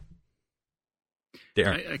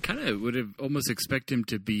 I kind of would have almost expect him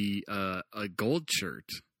to be a gold shirt.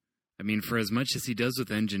 I mean, for as much as he does with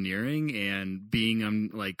engineering and being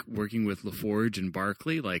working with LaForge and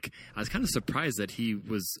Barclay, I was kind of surprised that he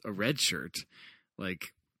was a red shirt. Because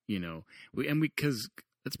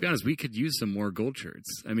let's be honest, we could use some more gold shirts.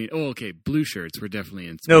 I mean, blue shirts. We're definitely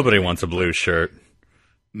in. Nobody wants a blue shirt.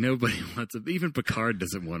 Nobody wants even Picard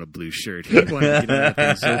doesn't want a blue shirt. He wanted to get that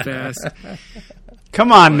thing so fast.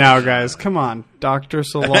 Come on now, guys. Come on. Dr.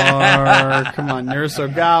 Solar. Come on. Nurse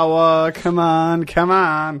Ogawa. Come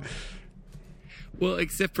on. Well,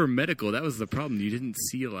 except for medical, that was the problem. You didn't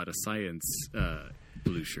see a lot of science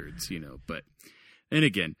blue shirts, But, and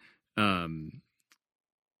again, but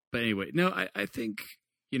anyway, no, I think,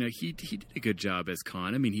 he did a good job as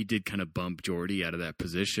Khan. I mean, he did kind of bump Geordi out of that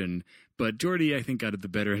position. But Geordi, I think, got the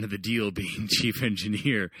better end of the deal being chief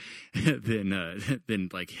engineer than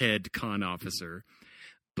head con officer.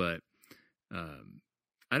 But I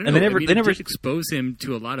don't know. They never expose him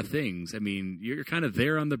to a lot of things. I mean, you're kind of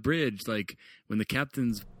there on the bridge, when the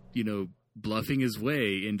captain's bluffing his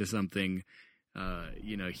way into something.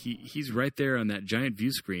 He's right there on that giant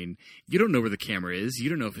view screen. You don't know where the camera is. You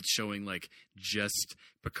don't know if it's showing just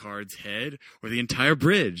Picard's head or the entire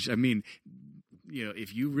bridge. I mean,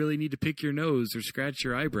 if you really need to pick your nose or scratch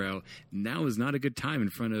your eyebrow, now is not a good time in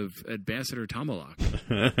front of Ambassador Tomalak.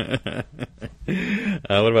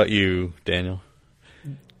 What about you, Daniel?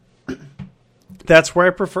 That's where I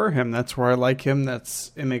prefer him. That's where I like him.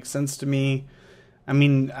 It makes sense to me. I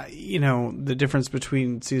mean, the difference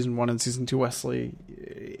between season 1 and season 2 Wesley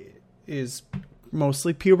is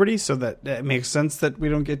mostly puberty, so that it makes sense that we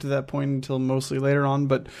don't get to that point until mostly later on.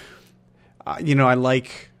 But I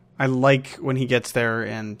like when he gets there,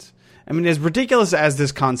 and I mean, as ridiculous as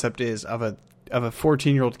this concept is of a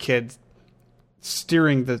 14-year-old kid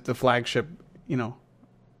steering the flagship,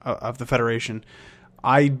 of the Federation,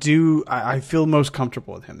 I feel most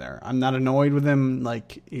comfortable with him there. I'm not annoyed with him.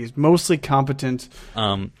 He's mostly competent.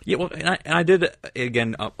 I did,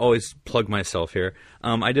 again, I'll always plug myself here.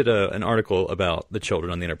 I did an article about the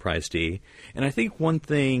children on the Enterprise D, and I think one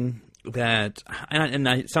thing that, and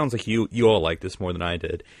it sounds like you all like this more than I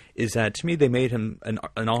did, is that to me they made him an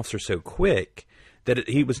officer so quick that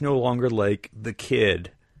he was no longer like the kid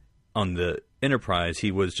on the Enterprise.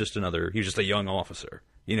 He was just a young officer.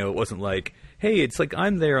 It wasn't like, hey, it's like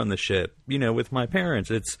I'm there on the ship, with my parents.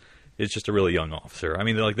 It's just a really young officer. I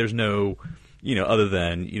mean, there's no, other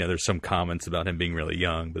than, there's some comments about him being really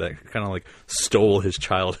young, but that kind of stole his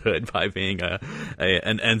childhood by being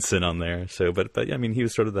an ensign on there. So, but I mean, he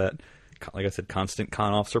was sort of that, like I said, constant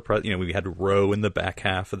con officer. We had Roe in the back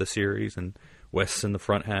half of the series and Wes in the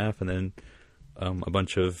front half, and then a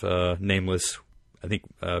bunch of nameless, I think,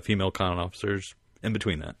 female con officers in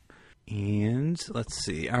between that. And let's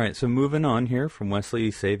see. All right, so moving on here from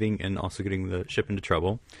Wesley saving and also getting the ship into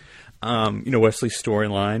trouble. Wesley's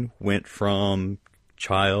storyline went from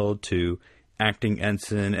child to acting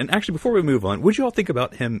ensign. And actually, before we move on, what did you all think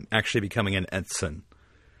about him actually becoming an ensign?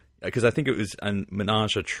 Because I think it was on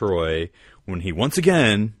Menage a Troy when he once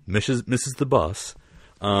again misses the bus.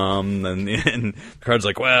 And Picard's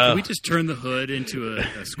like, well... Can we just turn the hood into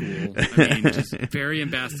a school? I mean, just ferry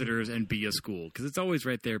ambassadors and be a school. Because it's always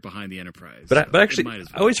right there behind the Enterprise. But actually,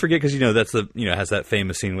 I always forget because, that's has that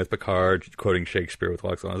famous scene with Picard quoting Shakespeare with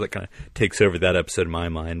Wax on. That kind of takes over that episode in my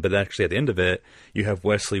mind. But actually, at the end of it, you have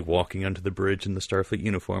Wesley walking onto the bridge in the Starfleet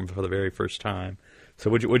uniform for the very first time. So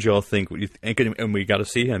what'd you all think? And we got to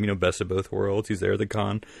see him, best of both worlds. He's there, the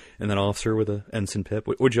con, and that officer with a ensign pip.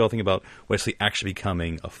 What'd you all think about Wesley actually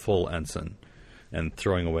becoming a full ensign and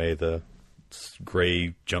throwing away the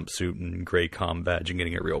gray jumpsuit and gray comm badge and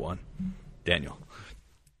getting a real one? Daniel.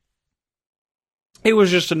 It was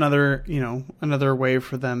just another way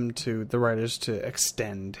for the writers to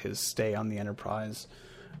extend his stay on the Enterprise.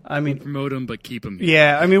 I mean, promote him, but keep him here.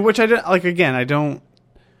 Yeah, I mean, which I don't, again, I don't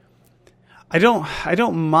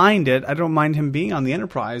mind it. I don't mind him being on the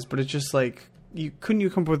Enterprise, but it's just couldn't you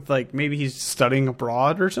come up with maybe he's studying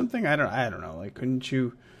abroad or something? I don't know. Couldn't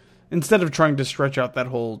you, instead of trying to stretch out that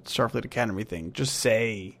whole Starfleet Academy thing, just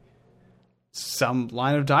say some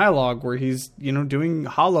line of dialogue where he's doing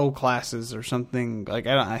holo classes or something.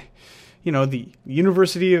 The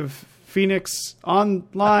University of Phoenix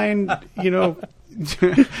online.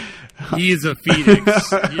 He's a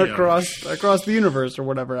phoenix across the universe or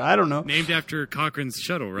whatever. I don't know. Named after Cochrane's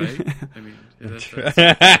shuttle, right? I mean,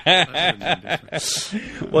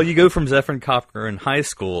 well, you go from Zephyr Cochrane High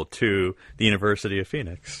School to the University of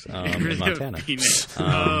Phoenix in Montana.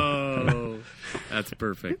 Oh, that's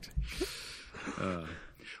perfect.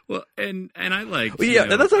 Well, and I like. Well, yeah,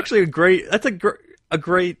 that's actually a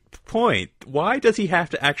great point. Why does he have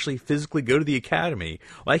to actually physically go to the academy?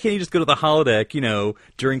 Why can't he just go to the holodeck,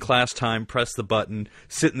 during class time, press the button,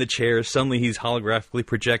 sit in the chair, suddenly he's holographically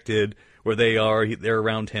projected where they are, they're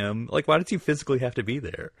around him? Like, why does he physically have to be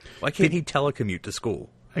there? Why can't he telecommute to school?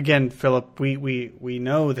 Again, Philip, we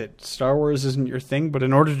know that Star Wars isn't your thing, but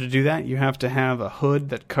in order to do that, you have to have a hood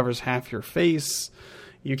that covers half your face.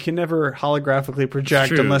 You can never holographically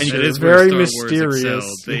project unless you're very mysterious.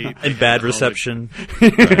 And bad reception.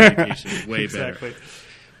 Way better.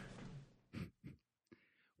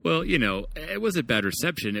 Well, it wasn't bad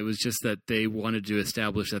reception. It was just that they wanted to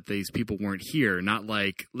establish that these people weren't here. Not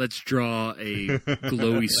like, let's draw a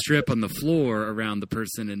glowy strip on the floor around the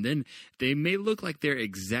person, and then they may look like they're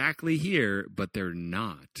exactly here, but they're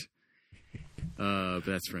not. But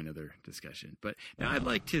that's for another discussion. But now I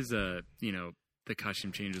liked his, the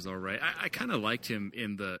costume change was all right. I kind of liked him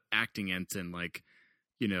in the acting ensign. Like,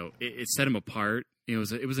 it set him apart. It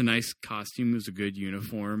was a nice costume. It was a good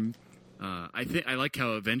uniform. I like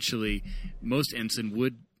how eventually most ensign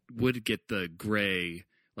would get the gray,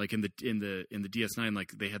 like in the DS9,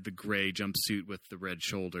 like they had the gray jumpsuit with the red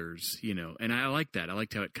shoulders, and I like that. I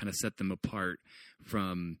liked how it kind of set them apart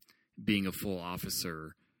from being a full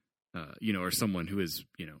officer, or someone who is,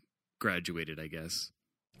 graduated, I guess.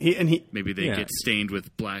 Maybe they get stained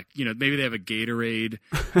with black, maybe they have a Gatorade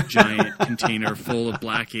giant container full of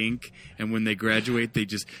black ink, and when they graduate, they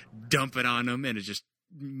just dump it on them, and it just,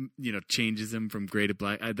 changes them from gray to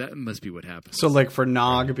black. That must be what happens. So, like for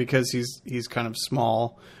Nog, because he's kind of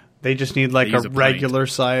small, they just need like a regular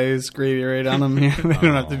size Gatorade on him. They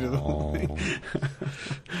don't have to do the whole thing.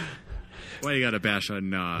 Why you got to bash on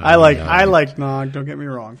Nog? I like Nog. Don't get me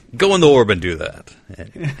wrong. Go in the orb and do that.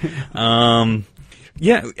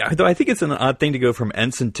 Yeah, though I think it's an odd thing to go from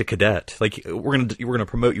ensign to cadet. Like we're gonna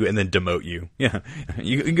promote you and then demote you. Yeah,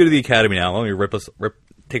 you can go to the academy now. Let me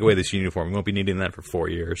take away this uniform. We won't be needing that for 4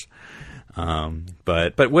 years.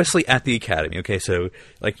 But Wesley at the academy. Okay, so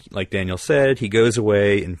like Daniel said, he goes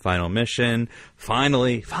away in final mission.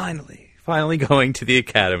 Finally going to the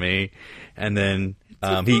academy, and then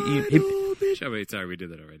sorry, we did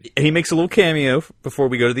that already. He makes a little cameo before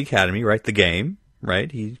we go to the academy. Right, the game.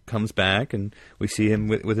 Right, he comes back and we see him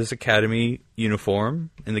with his academy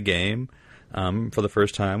uniform in the game for the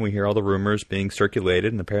first time. We hear all the rumors being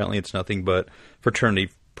circulated, and apparently it's nothing but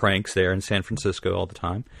fraternity pranks there in San Francisco all the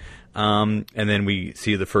time. And then we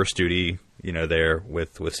see the first duty, there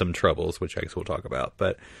with some troubles, which I guess we'll talk about.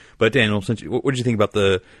 But Daniel, what did you think about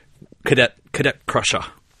the Cadet Crusher?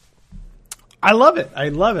 I love it.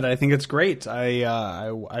 I think it's great.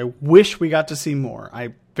 I wish we got to see more.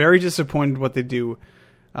 I'm very disappointed what they do.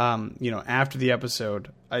 After the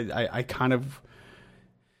episode, they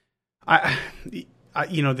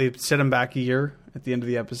set him back a year at the end of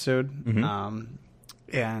the episode,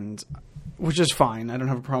 and which is fine. I don't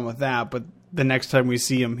have a problem with that. But the next time we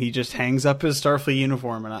see him, he just hangs up his Starfleet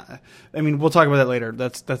uniform, and I mean, we'll talk about that later.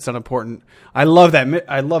 That's not important. I love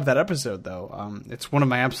that episode, though. It's one of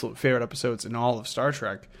my absolute favorite episodes in all of Star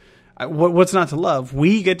Trek. What's not to love?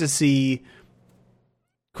 We get to see.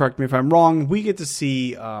 Correct me if I'm wrong. We get to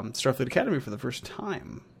see Starfleet Academy for the first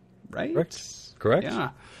time, right? Correct.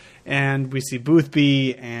 Yeah, and we see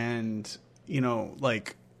Boothby, and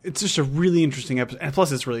it's just a really interesting episode. And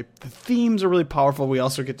plus, the themes are really powerful. We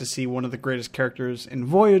also get to see one of the greatest characters in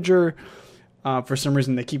Voyager. For some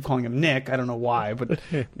reason, they keep calling him Nick. I don't know why, but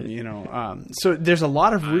so there's a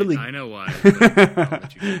lot of really. I know why.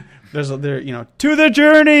 To the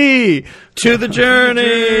journey.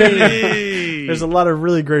 There's a lot of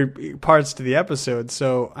really great parts to the episode.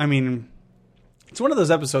 So I mean, it's one of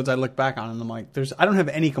those episodes I look back on and I'm like, I don't have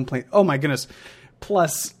any complaint. Oh my goodness.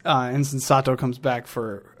 Plus, Ensign Sato comes back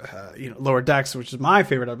for Lower Decks, which is my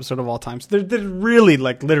favorite episode of all time. So there's really,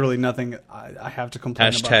 literally nothing I have to complain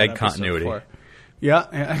about. Hashtag continuity. For.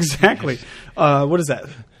 Yeah, exactly. What is that?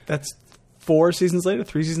 That's 3 seasons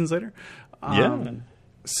later? Yeah.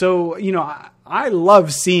 So, I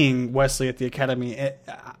love seeing Wesley at the Academy.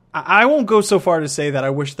 I won't go so far to say that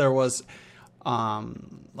I wish there was a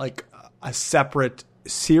separate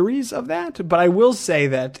series of that, but I will say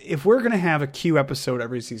that if we're going to have a Q episode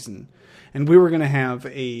every season, and we were going to have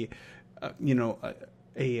a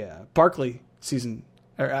Barclay season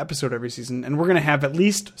episode every season, and we're going to have at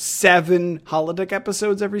least 7 holodeck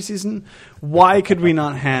episodes every season. Why could we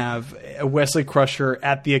not have a Wesley Crusher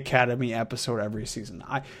at the Academy episode every season?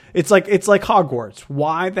 It's like Hogwarts.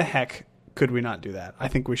 Why the heck could we not do that? I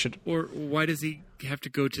think we should. Or why does he have to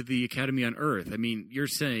go to the Academy on Earth? I mean, you're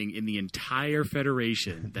saying in the entire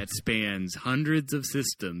Federation that spans hundreds of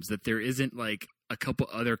systems that there isn't like a couple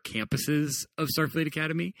other campuses of Starfleet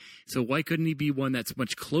Academy? So why couldn't he be one that's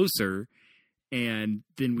much closer? And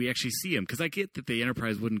then we actually see him, because I get that the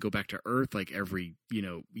Enterprise wouldn't go back to Earth like every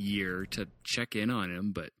year to check in on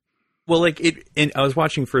him, but well, like I was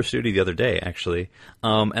watching First Duty the other day actually,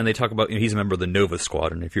 and they talk about he's a member of the Nova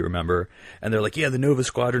Squadron, if you remember, and they're like, yeah, the Nova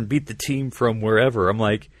Squadron beat the team from wherever. I'm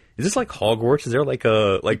like, is this like Hogwarts? Is there like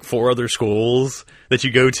 4 other schools that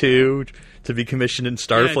you go to be commissioned in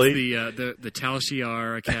Starfleet? Yeah, it's the Tal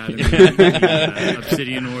Shiar Academy, the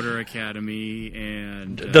Obsidian Order Academy,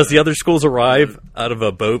 and does the other schools arrive out of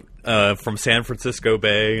a boat from San Francisco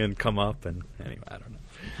Bay and come up? And anyway, I don't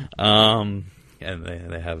know. And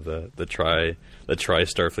they have the Tri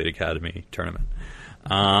Starfleet Academy tournament.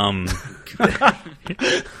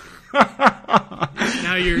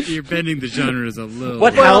 Now you're bending the genres a little.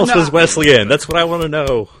 What house was Wesley in? That's what I want to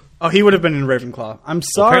know. Oh, he would have been in Ravenclaw. I'm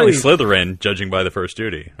sorry. Apparently Slytherin, judging by the First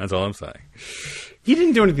Duty. That's all I'm saying. He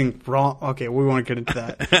didn't do anything wrong. Okay, we won't get into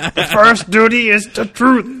that. The First Duty is the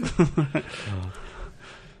truth.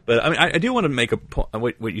 But I mean, I do want to make a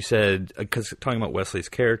point. What you said, because talking about Wesley's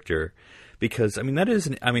character, because I mean that is,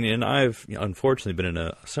 and I've unfortunately been in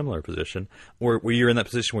a similar position where you're in that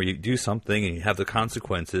position where you do something and you have the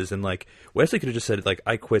consequences, and like Wesley could have just said like,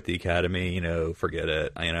 I quit the Academy, forget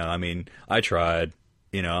it. I tried.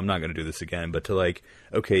 I'm not going to do this again. But to like,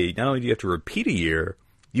 okay, not only do you have to repeat a year,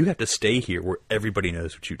 you have to stay here where everybody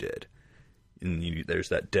knows what you did. And there's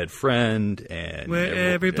that dead friend, and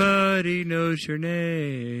where everybody knows your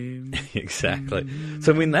name. Exactly.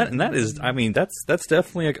 So that's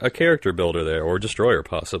definitely a character builder there, or destroyer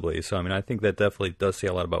possibly. So I think that definitely does say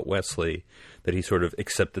a lot about Wesley, that he sort of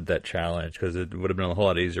accepted that challenge, because it would have been a whole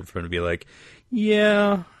lot easier for him to be like,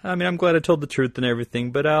 yeah, I'm glad I told the truth and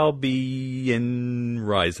everything, but I'll be in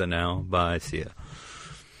Ryza now. Bye, see ya.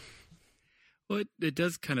 Well, it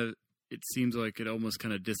does kind of. It seems like it almost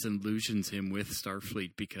kind of disillusions him with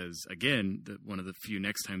Starfleet, because, again, one of the few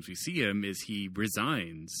next times we see him is he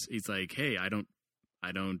resigns. He's like, hey, I don't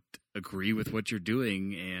agree with what you're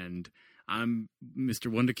doing, and I'm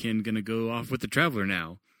Mr. Wunderkind going to go off with the Traveler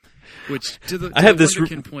now. Which, to the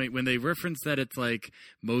Wunderkind point, when they reference that it's like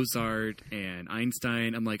Mozart and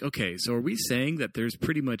Einstein, I'm like, okay, so are we saying that there's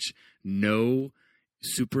pretty much no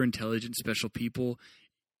super intelligent special people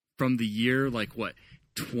from the year,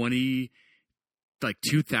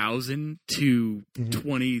 2000 to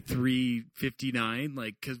 2359,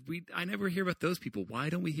 because I never hear about those people. Why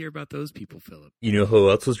don't we hear about those people, Philip? You know who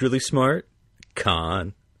else was really smart?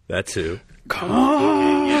 Khan. That's who.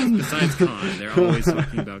 Khan. Yes, besides Khan, they're always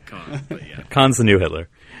talking about Khan. But yeah, Khan's the new Hitler.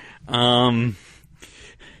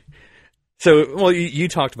 So, well, you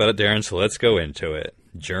talked about it, Darren. So let's go into it.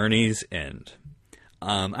 Journey's End.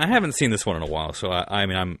 I haven't seen this one in a while, so I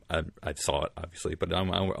saw it obviously, but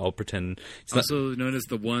I'll pretend it's also known as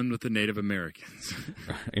the one with the Native Americans.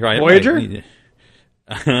 Right, Voyager.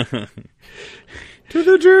 To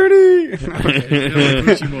the journey.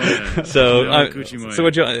 So what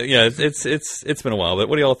it's been a while, but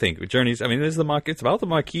what do y'all think? Journeys. It's about the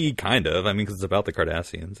Maquis, kind of. Because it's about the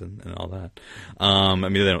Cardassians and all that.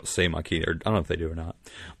 They don't say Maquis, or I don't know if they do or not.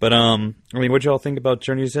 But what y'all think about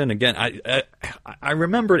Journey's End? Again, I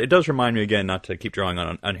remember it does remind me again, not to keep drawing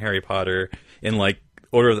on Harry Potter in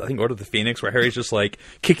Order of the Phoenix, where Harry's just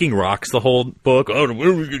kicking rocks the whole book. Oh,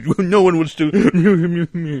 no one wants to.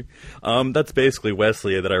 That's basically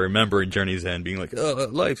Wesley that I remember in Journey's End being like, "Oh,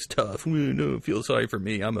 life's tough. No, feel sorry for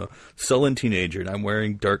me. I'm a sullen teenager and I'm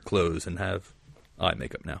wearing dark clothes and have eye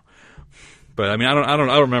makeup now." But I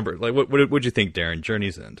don't remember. What'd you think, Darren?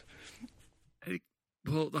 Journey's End.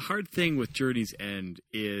 Well, the hard thing with Journey's End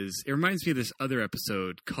is it reminds me of this other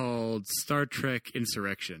episode called Star Trek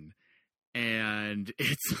Insurrection. And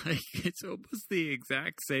it's almost the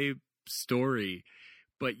exact same story,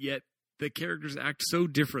 but yet the characters act so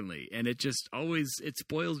differently, and it just it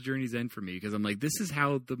spoils Journey's End for me, because I'm like, this is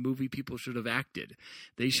how the movie people should have acted.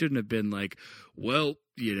 They shouldn't have been like, well,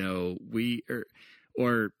 we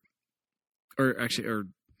or actually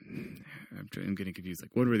I'm getting confused,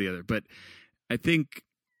 one or the other. But I think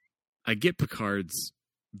I get Picard's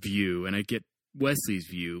view and I get Wesley's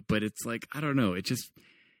view, but it's I don't know, it just.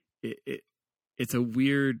 It's a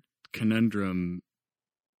weird conundrum,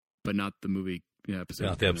 but not the movie episode.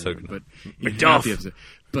 Not the episode, but Macduff. Not the episode.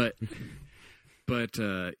 But But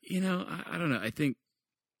I don't know. I think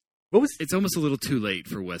What was it's almost a little too late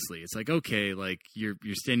for Wesley. It's like, okay, like you're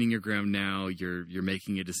standing your ground now. You're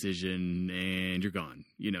making a decision, and you're gone.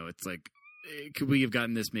 It's like, could we have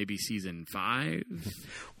gotten this maybe season 5?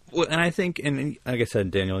 Well, and I think, and like I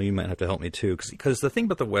said, Daniel, you might have to help me too, because the thing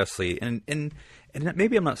about the Wesley, and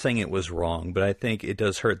maybe I'm not saying it was wrong, but I think it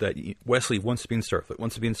does hurt that Wesley wants to be in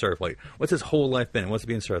Starfleet, What's his whole life been? Wants to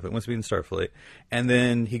be in Starfleet, and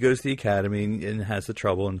then he goes to the academy and has the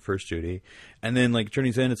trouble in first duty, and then like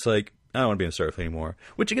Journey's End, it's like, I don't want to be in Starfleet anymore.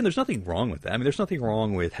 Which, again, there's nothing wrong with that. I mean, there's nothing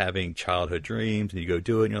wrong with having childhood dreams, and you go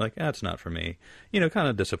do it, and you're like, it's not for me. Kind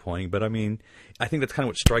of disappointing. But, I mean, I think that's kind of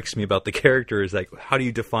what strikes me about the character is, like, how do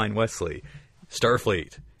you define Wesley?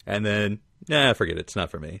 Starfleet. And then, forget it. It's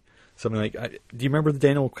not for me. Something like, do you remember,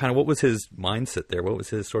 Daniel, kind of what was his mindset there? What was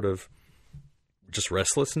his sort of just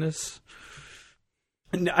restlessness?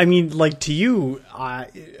 I mean, like, to you,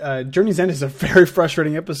 Journey's End is a very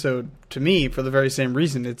frustrating episode to me for the very same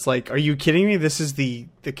reason. It's like, are you kidding me? This is the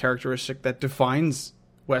characteristic that defines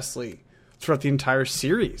Wesley throughout the entire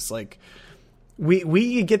series. Like,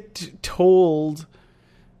 we get told,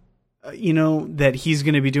 that he's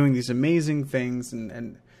going to be doing these amazing things.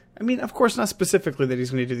 And I mean, of course, not specifically that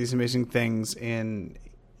he's going to do these amazing things in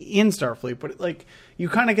Starfleet, but, like, you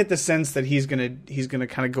kind of get the sense that he's gonna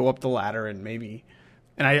kind of go up the ladder and maybe...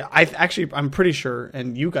 And I'm pretty sure,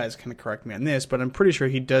 and you guys can correct me on this, but I'm pretty sure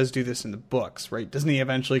he does do this in the books, right? Doesn't he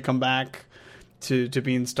eventually come back to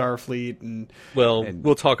be in Starfleet? And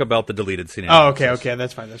we'll talk about the deleted scene. Oh, okay,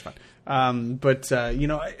 that's fine. But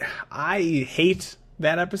I hate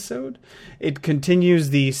that episode. It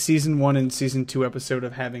continues the season 1 and season 2 episode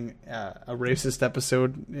of having a racist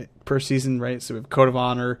episode per season, right? So we have Code of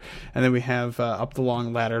Honor, and then we have Up the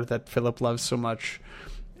Long Ladder that Phillip loves so much.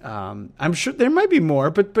 I'm sure there might be more,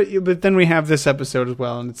 but then we have this episode as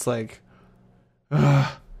well, and it's like,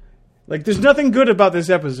 there's nothing good about this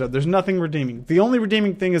episode. There's nothing redeeming. The only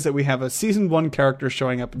redeeming thing is that we have a season 1 character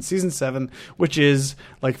showing up in season 7, which is,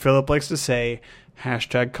 like Phillip likes to say,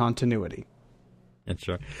 #continuity. That's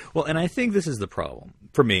right. Well, and I think this is the problem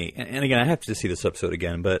for me. And again, I have to see this episode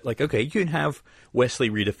again. But, like, okay, you can have Wesley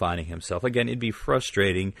redefining himself. Again, it'd be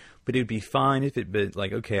frustrating, but it'd be fine if it'd been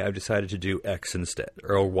like, okay, I've decided to do X instead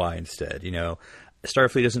or Y instead.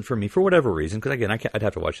 Starfleet isn't for me for whatever reason. Because, again, I'd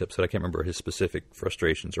have to watch the episode. I can't remember his specific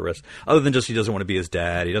frustrations or rest. Other than just he doesn't want to be his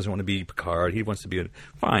dad. He doesn't want to be Picard. He wants to be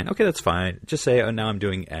fine. Okay, that's fine. Just say, now I'm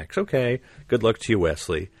doing X. Okay, good luck to you,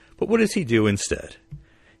 Wesley. But what does he do instead?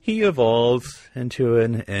 He evolves into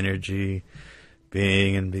an energy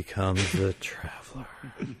being and becomes the Traveler.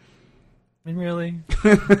 I mean, really?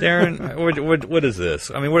 Darren, what is this?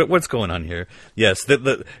 I mean, what's going on here? Yes,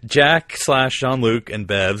 the Jack / Jean-Luc and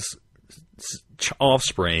Bev's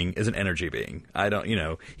offspring is an energy being.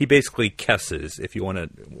 He basically kesses, if you want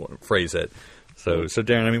to phrase it. So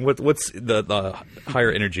Darren, I mean, what's the higher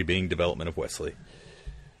energy being development of Wesley?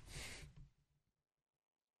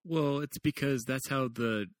 Well, it's because that's how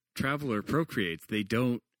the Traveler procreates. They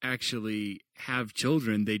don't actually have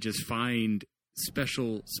children. They just find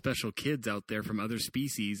special kids out there from other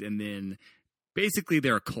species, and then basically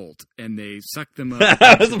they're a cult, and they suck them up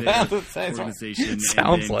into their organization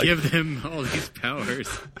and then give them all these powers.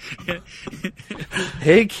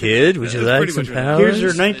 Hey, kid, would you like some powers? Here's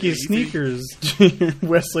your Nike sneakers,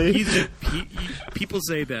 Wesley. People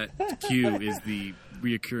say that Q is the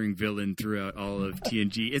reoccurring villain throughout all of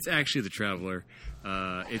TNG. It's actually the Traveler.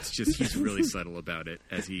 It's just he's really subtle about it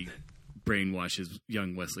as he brainwashes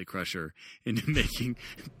young Wesley Crusher into making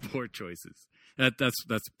poor choices.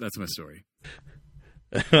 That's my story.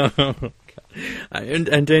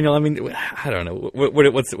 And Daniel, I mean, I don't know. What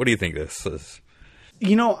do you think this is?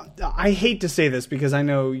 I hate to say this because I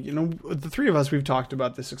know, the three of us, we've talked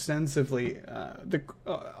about this extensively.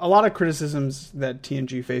 A lot of criticisms that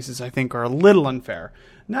TNG faces, I think, are a little unfair.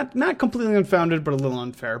 Not completely unfounded, but a little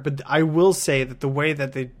unfair. But I will say that the way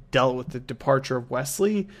that they dealt with the departure of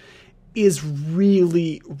Wesley is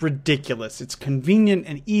really ridiculous. It's convenient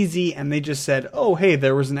and easy, and they just said, oh, hey,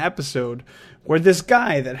 there was an episode where this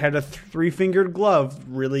guy that had a 3-fingered glove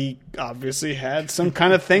really obviously had some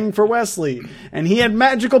kind of thing for Wesley, and he had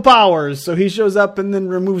magical powers, so he shows up and then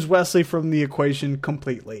removes Wesley from the equation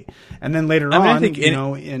completely. And then later on, I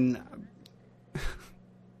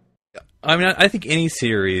think any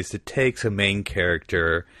series that takes a main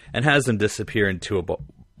character and has them disappear into a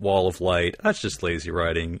wall of light, that's just lazy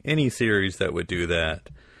writing. Any series that would do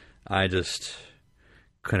that, I just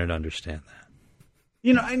couldn't understand that.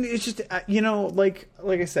 And it's just, like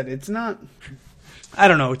I said, it's not, I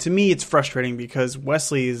don't know. To me, it's frustrating because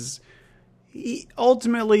Wesley is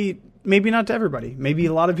ultimately maybe not to everybody. Maybe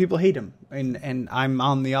a lot of people hate him, and I'm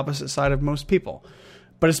on the opposite side of most people.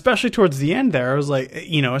 But especially towards the end there, I was like,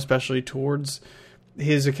 especially towards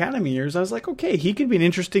his Academy years, I was like, okay, he could be an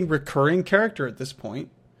interesting recurring character at this point.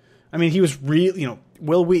 I mean, he was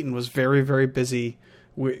Will Wheaton was very, very busy,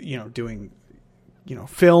 doing,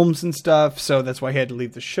 films and stuff. So that's why he had to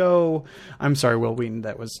leave the show. I'm sorry, Will Wheaton,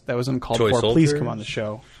 that was uncalled Toy for. Soldiers. Please come on the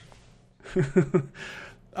show.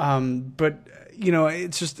 But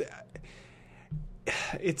it's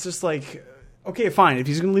just like, okay, fine. If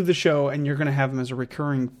he's going to leave the show and you're going to have him as a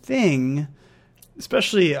recurring thing,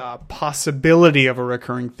 especially a possibility of a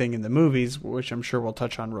recurring thing in the movies, which I'm sure we'll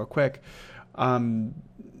touch on real quick.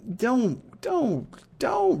 Don't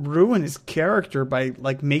ruin his character by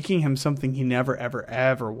like making him something he never, ever,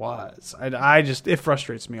 ever was. It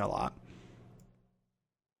frustrates me a lot.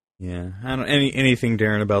 Yeah, I don't anything,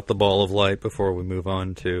 Darren, about the Ball of Light before we move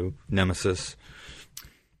on to Nemesis.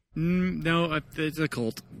 No, it's a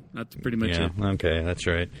cult. That's pretty much it. Okay, that's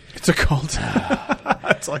right. It's a cult.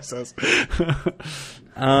 That's all it says.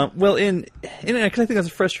 Well, because I think that's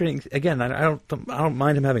frustrating. Again, I don't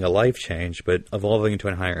mind him having a life change, but evolving into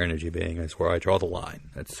a higher energy being is where I draw the line.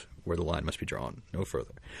 That's where the line must be drawn, no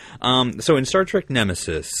further. So in Star Trek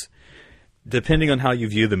Nemesis, depending on how you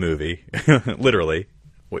view the movie, literally,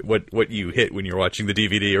 what you hit when you're watching the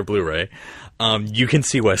DVD or Blu-ray, you can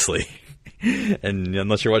see Wesley. And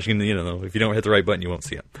unless you're watching, if you don't hit the right button, you won't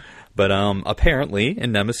see him. But apparently,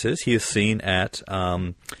 in Nemesis, he is seen at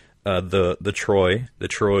the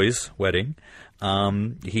Troy's wedding.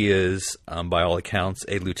 He is, by all accounts,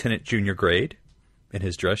 a lieutenant junior grade in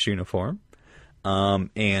his dress uniform.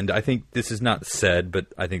 And I think this is not said, but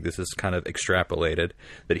I think this is kind of extrapolated,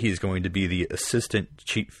 that he's going to be the assistant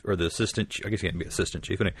chief, or the assistant, I guess he can't be assistant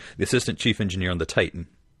chief, anyway, the assistant chief engineer on the Titan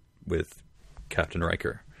with Captain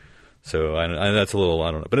Riker. So that's a little, I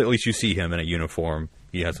don't know. But at least you see him in a uniform.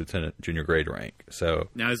 He has lieutenant junior grade rank. So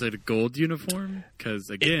now is it a gold uniform? Because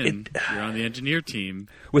again, you're on the engineer team.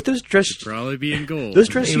 With those dress, probably be in gold. Those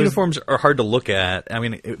dress uniforms are hard to look at. I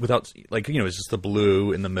mean, without it's just the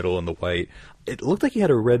blue in the middle and the white. It looked like he had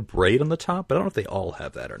a red braid on the top, but I don't know if they all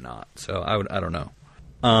have that or not. So I don't know.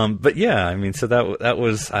 But yeah, I mean, so that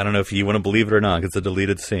was, I don't know if you want to believe it or not. It's a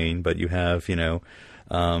deleted scene, but you have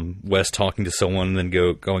Wes talking to someone and then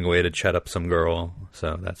going away to chat up some girl.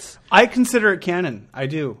 So that's... I consider it canon. I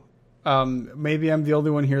do. Maybe I'm the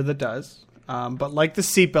only one here that does. But like the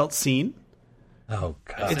seatbelt scene. Oh,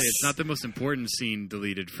 God. It's not the most important scene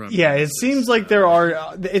deleted from... Yeah, Nemesis, it seems like there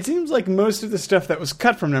are... It seems like most of the stuff that was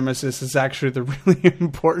cut from Nemesis is actually the really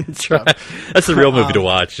important stuff. That's the real movie to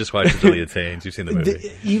watch. Just watch the deleted scenes. You've seen the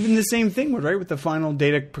movie. Even the same thing, right? With the final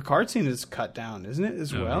Data Picard scene is cut down, isn't it,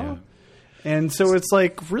 as well? Yeah. And so it's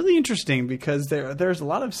like really interesting because there's a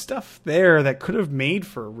lot of stuff there that could have made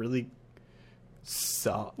for a really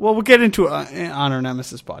well, we'll get into it on our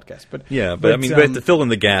Nemesis podcast, but yeah, but I mean, but to fill in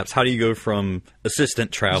the gaps, how do you go from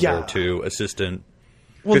assistant traveler to assistant?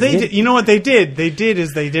 Well, they did. You know what they did? They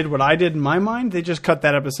did what I did in my mind. They just cut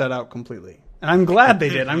that episode out completely, and I'm glad they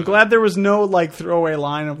did. I'm glad there was no like throwaway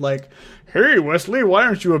line of like, "Hey, Wesley, why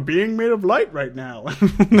aren't you a being made of light right now?"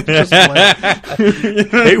 Because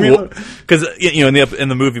in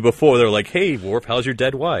the movie before they're like, "Hey, Worf, how's your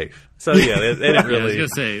dead wife?" So yeah, they didn't really. I was gonna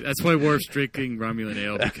say that's why Worf's drinking Romulan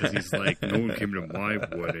ale because he's like, "No one came to my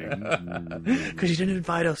wedding because you didn't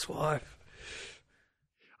invite us, Worf."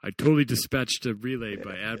 I totally dispatched a relay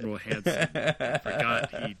by Admiral Hansen. Forgot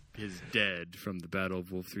he is dead from the Battle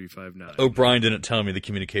of Wolf 359. O'Brien didn't tell me the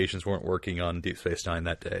communications weren't working on Deep Space Nine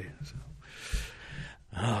that day. So.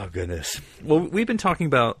 Oh, goodness. Well, we've been talking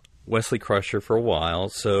about Wesley Crusher for a while,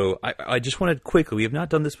 so I just wanted quickly, we have not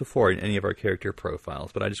done this before in any of our character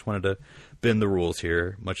profiles, but I just wanted to bend the rules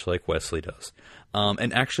here, much like Wesley does,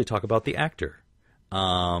 and actually talk about the actor.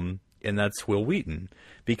 And that's Wil Wheaton.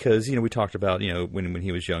 Because, we talked about, when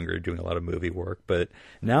he was younger doing a lot of movie work, but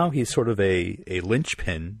now he's sort of a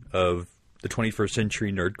linchpin of the 21st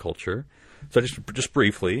century nerd culture. So just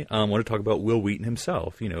briefly, I want to talk about Wil Wheaton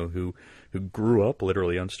himself, who grew up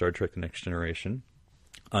literally on Star Trek The Next Generation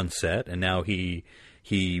on set, and now he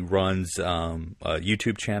runs a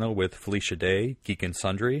YouTube channel with Felicia Day, Geek and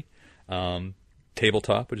Sundry,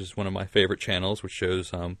 Tabletop, which is one of my favorite channels, which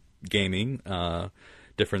shows gaming, and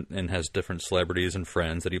has different celebrities and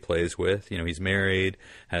friends that he plays with. He's married,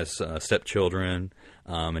 has stepchildren,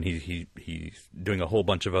 and he's doing a whole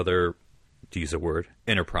bunch of other, to use a word,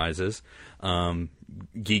 enterprises,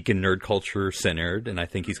 geek and nerd culture centered, and I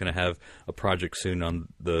think he's going to have a project soon on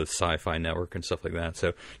the Sci-Fi Network and stuff like that.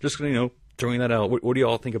 So just throwing that out. What do you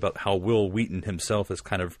all think about how Wil Wheaton himself has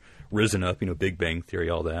kind of risen up? Big Bang Theory,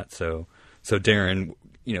 all that. So Darren,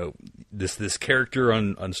 this character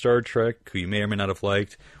on Star Trek who you may or may not have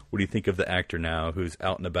liked. What do you think of the actor now who's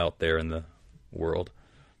out and about there in the world?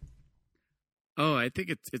 Oh, I think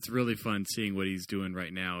it's really fun seeing what he's doing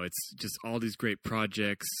right now. It's just all these great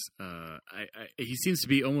projects. He seems to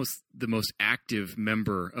be almost the most active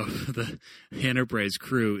member of the Enterprise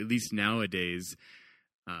crew, at least nowadays.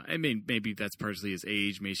 I mean, maybe that's partially his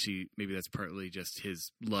age. Maybe that's partly just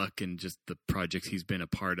his luck and just the projects he's been a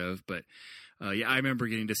part of. But yeah, I remember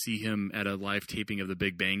getting to see him at a live taping of The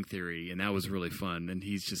Big Bang Theory, and that was really fun. And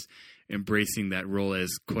he's just embracing that role as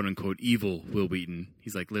 "quote unquote" evil Will Wheaton.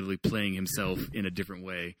 He's like literally playing himself in a different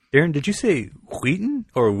way. Darren, did you say Wheaton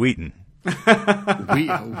or Wheaton?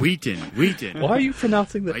 Wheaton. Why are you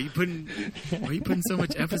pronouncing that? Why are you putting so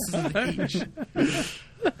much emphasis on the H?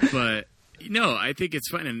 But no, I think it's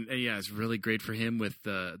fun, and yeah, it's really great for him with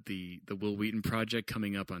the Will Wheaton project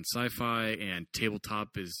coming up on Sci-Fi, and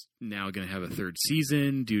Tabletop is now going to have a third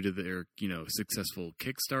season due to their successful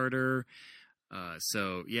Kickstarter.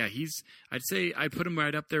 So yeah, I'd say I put him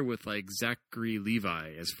right up there with like Zachary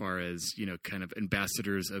Levi as far as kind of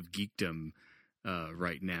ambassadors of geekdom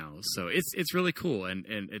right now. So it's really cool, and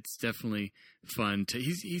it's definitely fun to.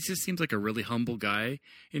 He just seems like a really humble guy,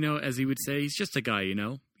 as he would say. He's just a guy,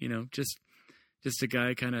 just a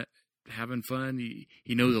guy kind of having fun.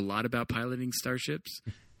 He knows a lot about piloting starships,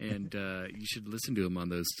 and you should listen to him on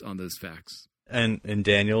those facts. And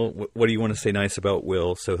Daniel, what do you want to say nice about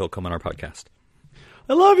Will so he'll come on our podcast?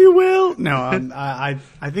 I love you, Will. No, I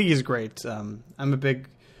think he's great. I'm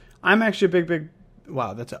actually a big.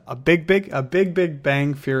 Wow, that's a big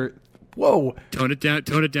Bang Theory. Whoa! Tone it down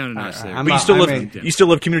a notch there. But you still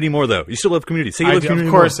love Community more, though. You still love Community. Say you love Community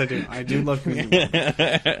of course more. I do. I do love Community.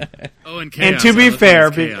 Oh, and And Chaos. to be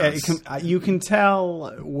fair, you can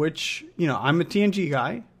tell which I'm a TNG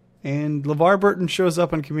guy, and LeVar Burton shows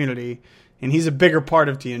up on Community, and he's a bigger part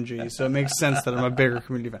of TNG, so it makes sense that I'm a bigger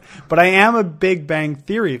Community fan. But I am a Big Bang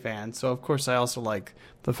Theory fan, so of course I also like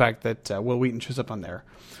the fact that Will Wheaton shows up on there.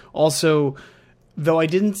 Also, though I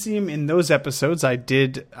didn't see him in those episodes, I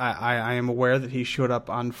am aware that he showed up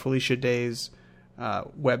on Felicia Day's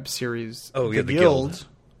web series, The Guild,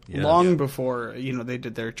 long before they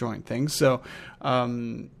did their joint thing. So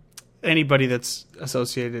anybody that's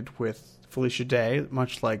associated with Felicia Day,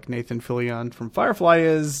 much like Nathan Fillion from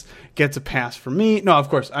Firefly gets a pass from me. No, of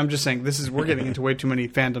course, I'm just saying we're getting into way too many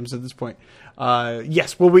fandoms at this point.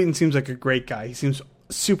 Yes, Will Wheaton seems like a great guy. He seems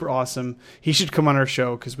super awesome. He should come on our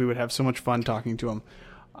show because we would have so much fun talking to him.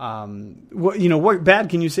 What bad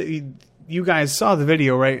can you say? You guys saw the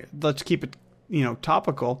video, right? Let's keep it,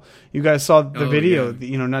 topical. You guys saw the video,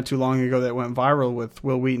 not too long ago that went viral with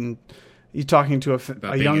Will Wheaton. You talking to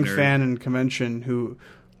a young fan in convention who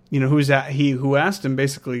who asked him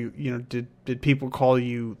basically, did people call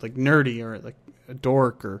you like nerdy or like a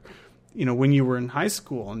dork or, when you were in high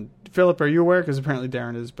school? And Philip, are you aware? Because apparently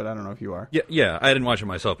Darren is, but I don't know if you are. Yeah, I didn't watch it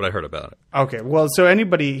myself, but I heard about it. Okay, well, so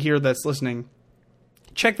anybody here that's listening,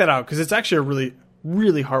 check that out because it's actually a really,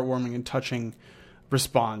 really heartwarming and touching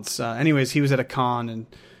response. Anyways, he was at a con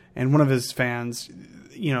and one of his fans,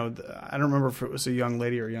 I don't remember if it was a young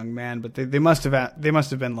lady or a young man, but they must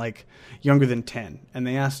have been like younger than 10, and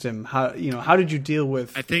they asked him how did you deal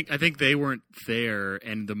with? I think they weren't there,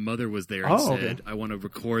 and the mother was there and said, okay. I want to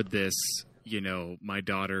record this. My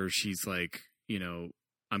daughter, she's like,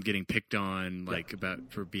 I'm getting picked on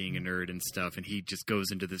for being a nerd and stuff, and he just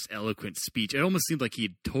goes into this eloquent speech. It almost seemed like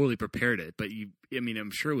he totally prepared it, but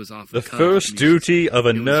I'm sure it was off the cuff. First duty of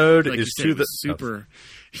a nerd is to the super.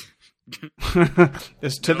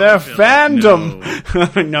 It's to their fandom.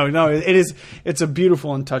 No, it's a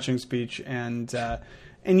beautiful and touching speech, and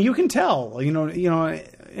you can tell, in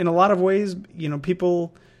a lot of ways,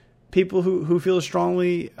 people who feel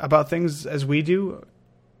strongly about things as we do,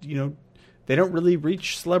 they don't really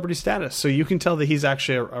reach celebrity status. So you can tell that he's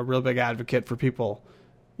actually a real big advocate for people,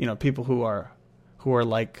 people who are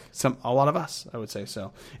like a lot of us, I would say.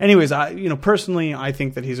 So anyways, personally, I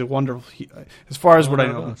think that he's a wonderful, as far as what I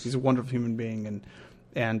know, he's a wonderful human being.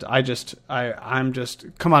 And I'm just,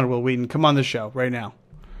 come on, Will Wheaton, come on the show right now.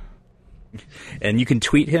 And you can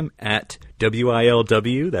tweet him at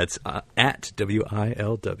WILW. That's at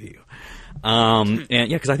WILW. And yeah,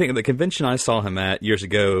 because I think at the convention I saw him at years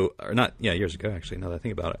ago, actually, now that I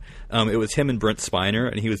think about it, it was him and Brent Spiner,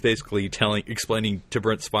 and he was basically explaining to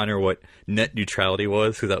Brent Spiner what net neutrality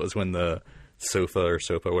was, because that was when the SOFA,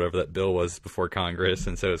 whatever that bill was before Congress,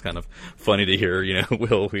 and so it was kind of funny to hear,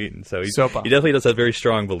 Will Wheaton. So he definitely does have very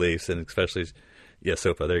strong beliefs, and especially,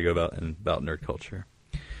 SOFA. There you go about nerd culture.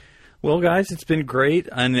 Well, guys, it's been great,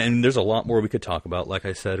 and there's a lot more we could talk about, like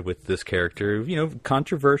I said, with this character. You know,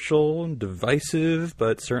 controversial and divisive,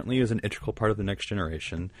 but certainly is an integral part of the Next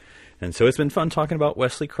Generation. And so it's been fun talking about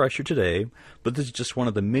Wesley Crusher today, but this is just one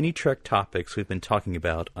of the many Trek topics we've been talking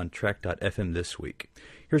about on Trek.fm this week.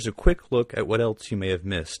 Here's a quick look at what else you may have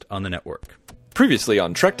missed on the network. Previously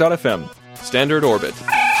on Trek.fm, Standard Orbit.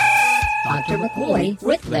 Dr. McCoy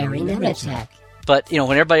with Larry Nemeczek. But, you know,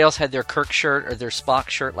 when everybody else had their Kirk shirt or their Spock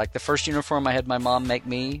shirt, like the first uniform I had my mom make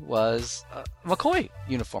me was a McCoy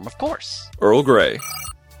uniform, of course. Earl Grey.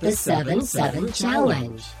 The 7-7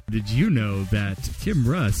 Challenge. Did you know that Tim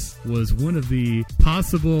Russ was one of the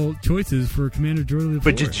possible choices for Commander Geordi LaForge?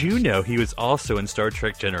 But did you know he was also in Star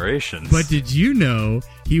Trek Generations? But did you know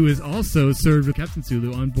he was also served with Captain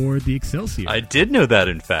Sulu on board the Excelsior? I did know that,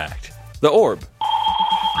 in fact. The Orb.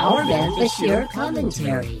 Our man Bashir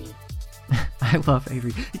commentary. I love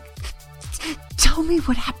Avery. Tell me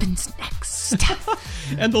what happens next.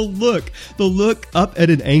 And the look up at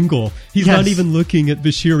an angle. He's not even looking at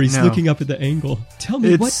Bashir, he's looking up at the angle. Tell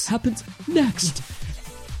me what happens next.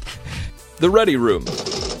 The Ready Room.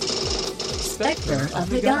 Spectre of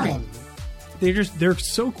the Gun. They're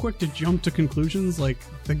so quick to jump to conclusions, like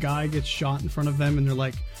the guy gets shot in front of them and they're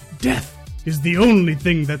like, death is the only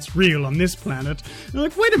thing that's real on this planet. And they're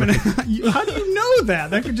like, wait a minute, how do you know that?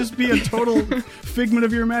 That could just be a total figment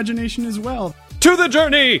of your imagination as well. To the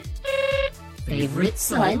journey! Favorite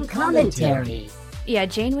son commentary. Yeah,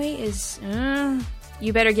 Janeway is...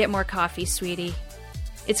 you better get more coffee, sweetie.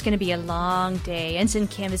 It's going to be a long day. Ensign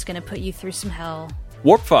Kim is going to put you through some hell.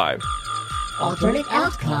 Warp 5. Alternate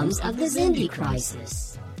outcomes of the Xindi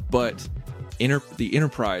crisis. But the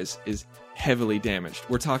Enterprise is heavily damaged.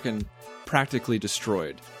 We're talking practically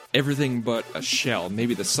destroyed. Everything but a shell.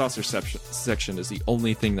 Maybe the saucer section is the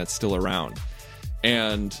only thing that's still around.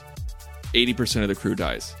 And 80% of the crew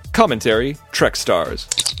dies. Commentary, Trek Stars.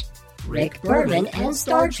 Rick Berman and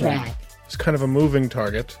Star Trek. It's kind of a moving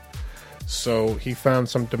target, so he found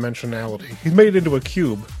some dimensionality. He made it into a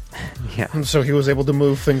cube. Yeah. And so he was able to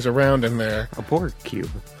move things around in there. A Borg cube.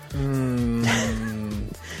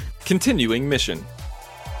 Continuing mission.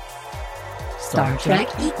 Star Trek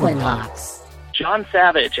Equinox. John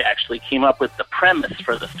Savage actually came up with the premise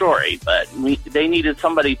for the story, but they needed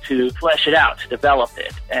somebody to flesh it out, to develop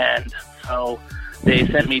it. And so they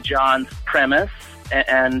sent me John's premise,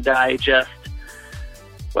 and I just,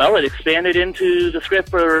 it expanded into the script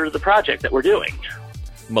for the project that we're doing.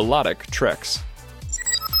 Melodic Treks.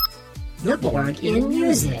 The Borg in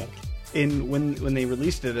music. When they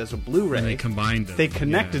released it as a Blu-ray, and they combined them. They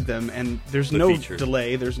connected them, and there's no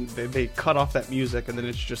delay. They cut off that music, and then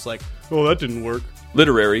it's just like, oh, that didn't work.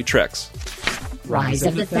 Literary Treks. Rise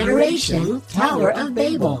of the Federation, Tower of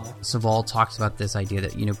Babel. Saval talks about this idea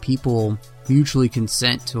that, people mutually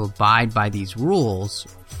consent to abide by these rules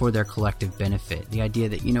for their collective benefit. The idea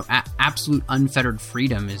that, absolute unfettered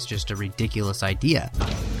freedom is just a ridiculous idea.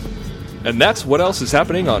 And that's what else is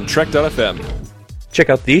happening on Trek.fm. Check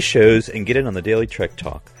out these shows and get in on the Daily Trek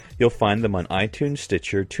Talk. You'll find them on iTunes,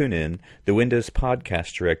 Stitcher, TuneIn, the Windows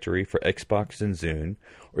Podcast Directory for Xbox and Zune,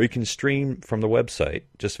 or you can stream from the website.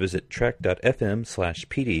 Just visit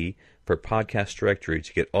trek.fm/pd for Podcast Directory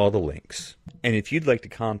to get all the links. And if you'd like to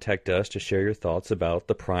contact us to share your thoughts about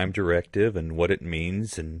the Prime Directive and what it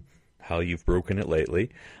means and how you've broken it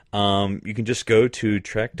lately, you can just go to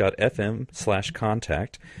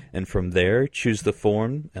trek.fm/contact, and from there choose the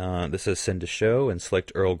form that says send a show and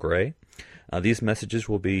select Earl Grey. These messages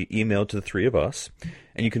will be emailed to the three of us,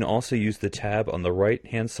 and you can also use the tab on the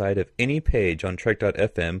right-hand side of any page on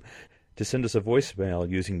trek.fm to send us a voicemail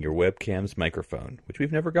using your webcam's microphone, which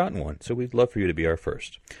we've never gotten one, so we'd love for you to be our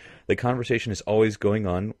first. The conversation is always going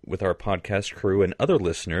on with our podcast crew and other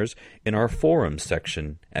listeners in our forums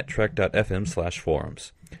section at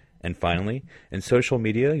trek.fm/forums. And finally, in social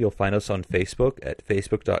media, you'll find us on Facebook at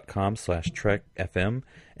facebook.com/TrekFM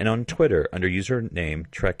and on Twitter under username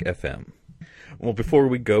TrekFM. Well, before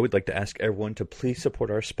we go, we'd like to ask everyone to please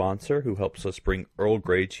support our sponsor who helps us bring Earl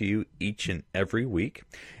Grey to you each and every week.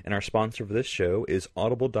 And our sponsor for this show is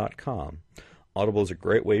Audible.com. Audible is a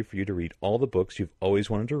great way for you to read all the books you've always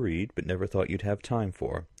wanted to read but never thought you'd have time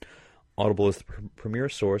for. Audible is the premier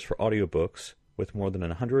source for audiobooks with more than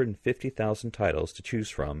 150,000 titles to choose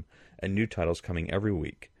from and new titles coming every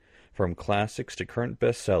week. From classics to current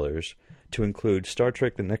bestsellers, to include Star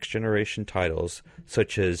Trek The Next Generation titles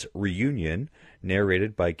such as Reunion,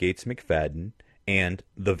 narrated by Gates McFadden, and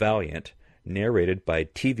The Valiant, narrated by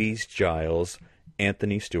TV's Giles,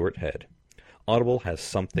 Anthony Stewart Head. Audible has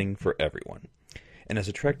something for everyone. And as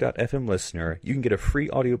a Trek.fm listener, you can get a free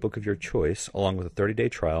audiobook of your choice along with a 30-day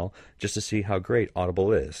trial just to see how great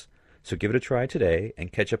Audible is. So give it a try today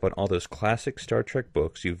and catch up on all those classic Star Trek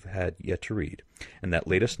books you've had yet to read, and that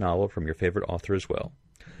latest novel from your favorite author as well.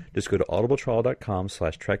 Just go to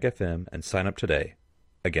audibletrial.com/trekfm and sign up today.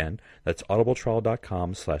 Again, that's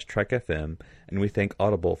audibletrial.com/trekfm, and we thank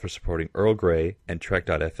Audible for supporting Earl Grey and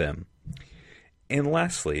Trek.fm. And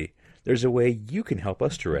lastly, there's a way you can help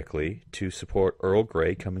us directly to support Earl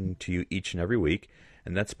Grey coming to you each and every week,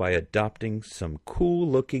 and that's by adopting some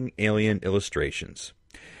cool-looking alien illustrations.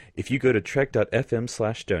 If you go to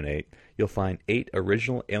trek.fm/donate, you'll find 8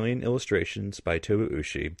 original alien illustrations by Tobu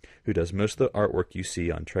Ushi, who does most of the artwork you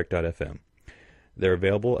see on trek.fm. They're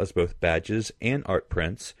available as both badges and art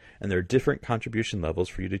prints, and there are different contribution levels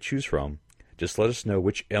for you to choose from. Just let us know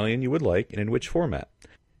which alien you would like and in which format.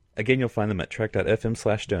 Again, you'll find them at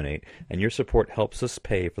trek.fm/donate, and your support helps us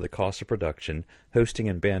pay for the cost of production, hosting,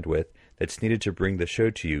 and bandwidth that's needed to bring the show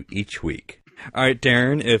to you each week. All right,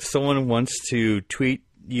 Darren, if someone wants to tweet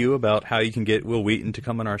you about how you can get Will Wheaton to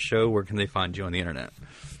come on our show, where can they find you on the internet?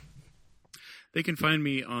 They can find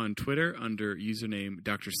me on Twitter under username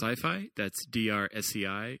Dr. Sci-Fi. That's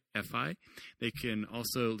DRSCIFI. They can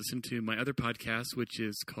also listen to my other podcast, which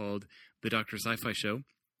is called The Dr. Sci-Fi Show,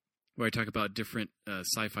 where I talk about different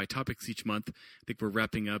sci-fi topics each month. I think we're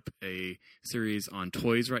wrapping up a series on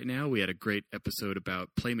toys right now. We had a great episode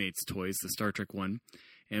about Playmates toys, the Star Trek one,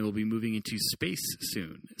 and we'll be moving into space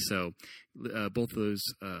soon. So both of those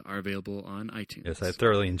are available on iTunes. Yes, I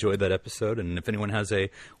thoroughly enjoyed that episode, and if anyone has a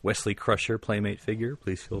Wesley Crusher Playmate figure,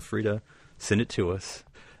 please feel free to send it to us.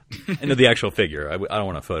 And the actual figure. I don't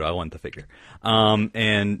want a photo. I want the figure.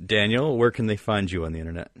 And Daniel, where can they find you on the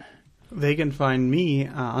internet? They can find me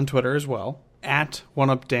on Twitter as well, at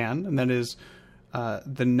OneUpDan, and that is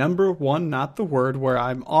the number 1, not the word, where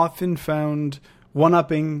I'm often found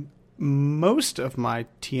one-upping most of my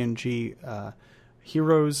TNG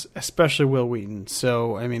heroes, especially Will Wheaton.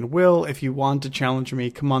 So, I mean, Will, if you want to challenge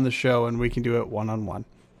me, come on the show and we can do it one-on-one.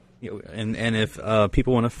 And if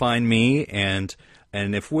people want to find me, and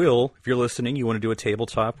if Will, if you're listening, you want to do a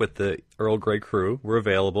tabletop with the Earl Grey crew, we're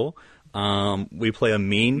available. We play a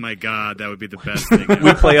mean... My God, that would be the best thing ever.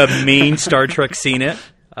 We play a mean Star Trek CNET,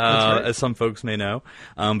 right, as some folks may know.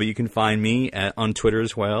 But you can find me on Twitter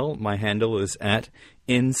as well. My handle is at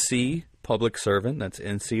NC Public Servant. That's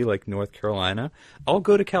NC, like North Carolina. I'll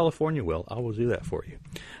go to California, Will. I will do that for you.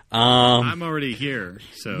 I'm already here,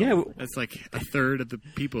 so yeah, that's like a third of the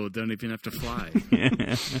people don't even have to fly.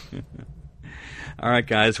 All right,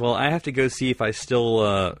 guys. Well, I have to go see if I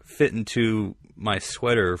still fit into my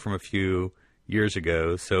sweater from a few years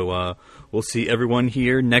ago. So we'll see everyone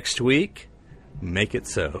here next week. Make it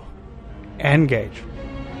so. Engage.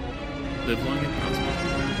 Live long and prosper.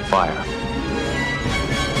 Fire.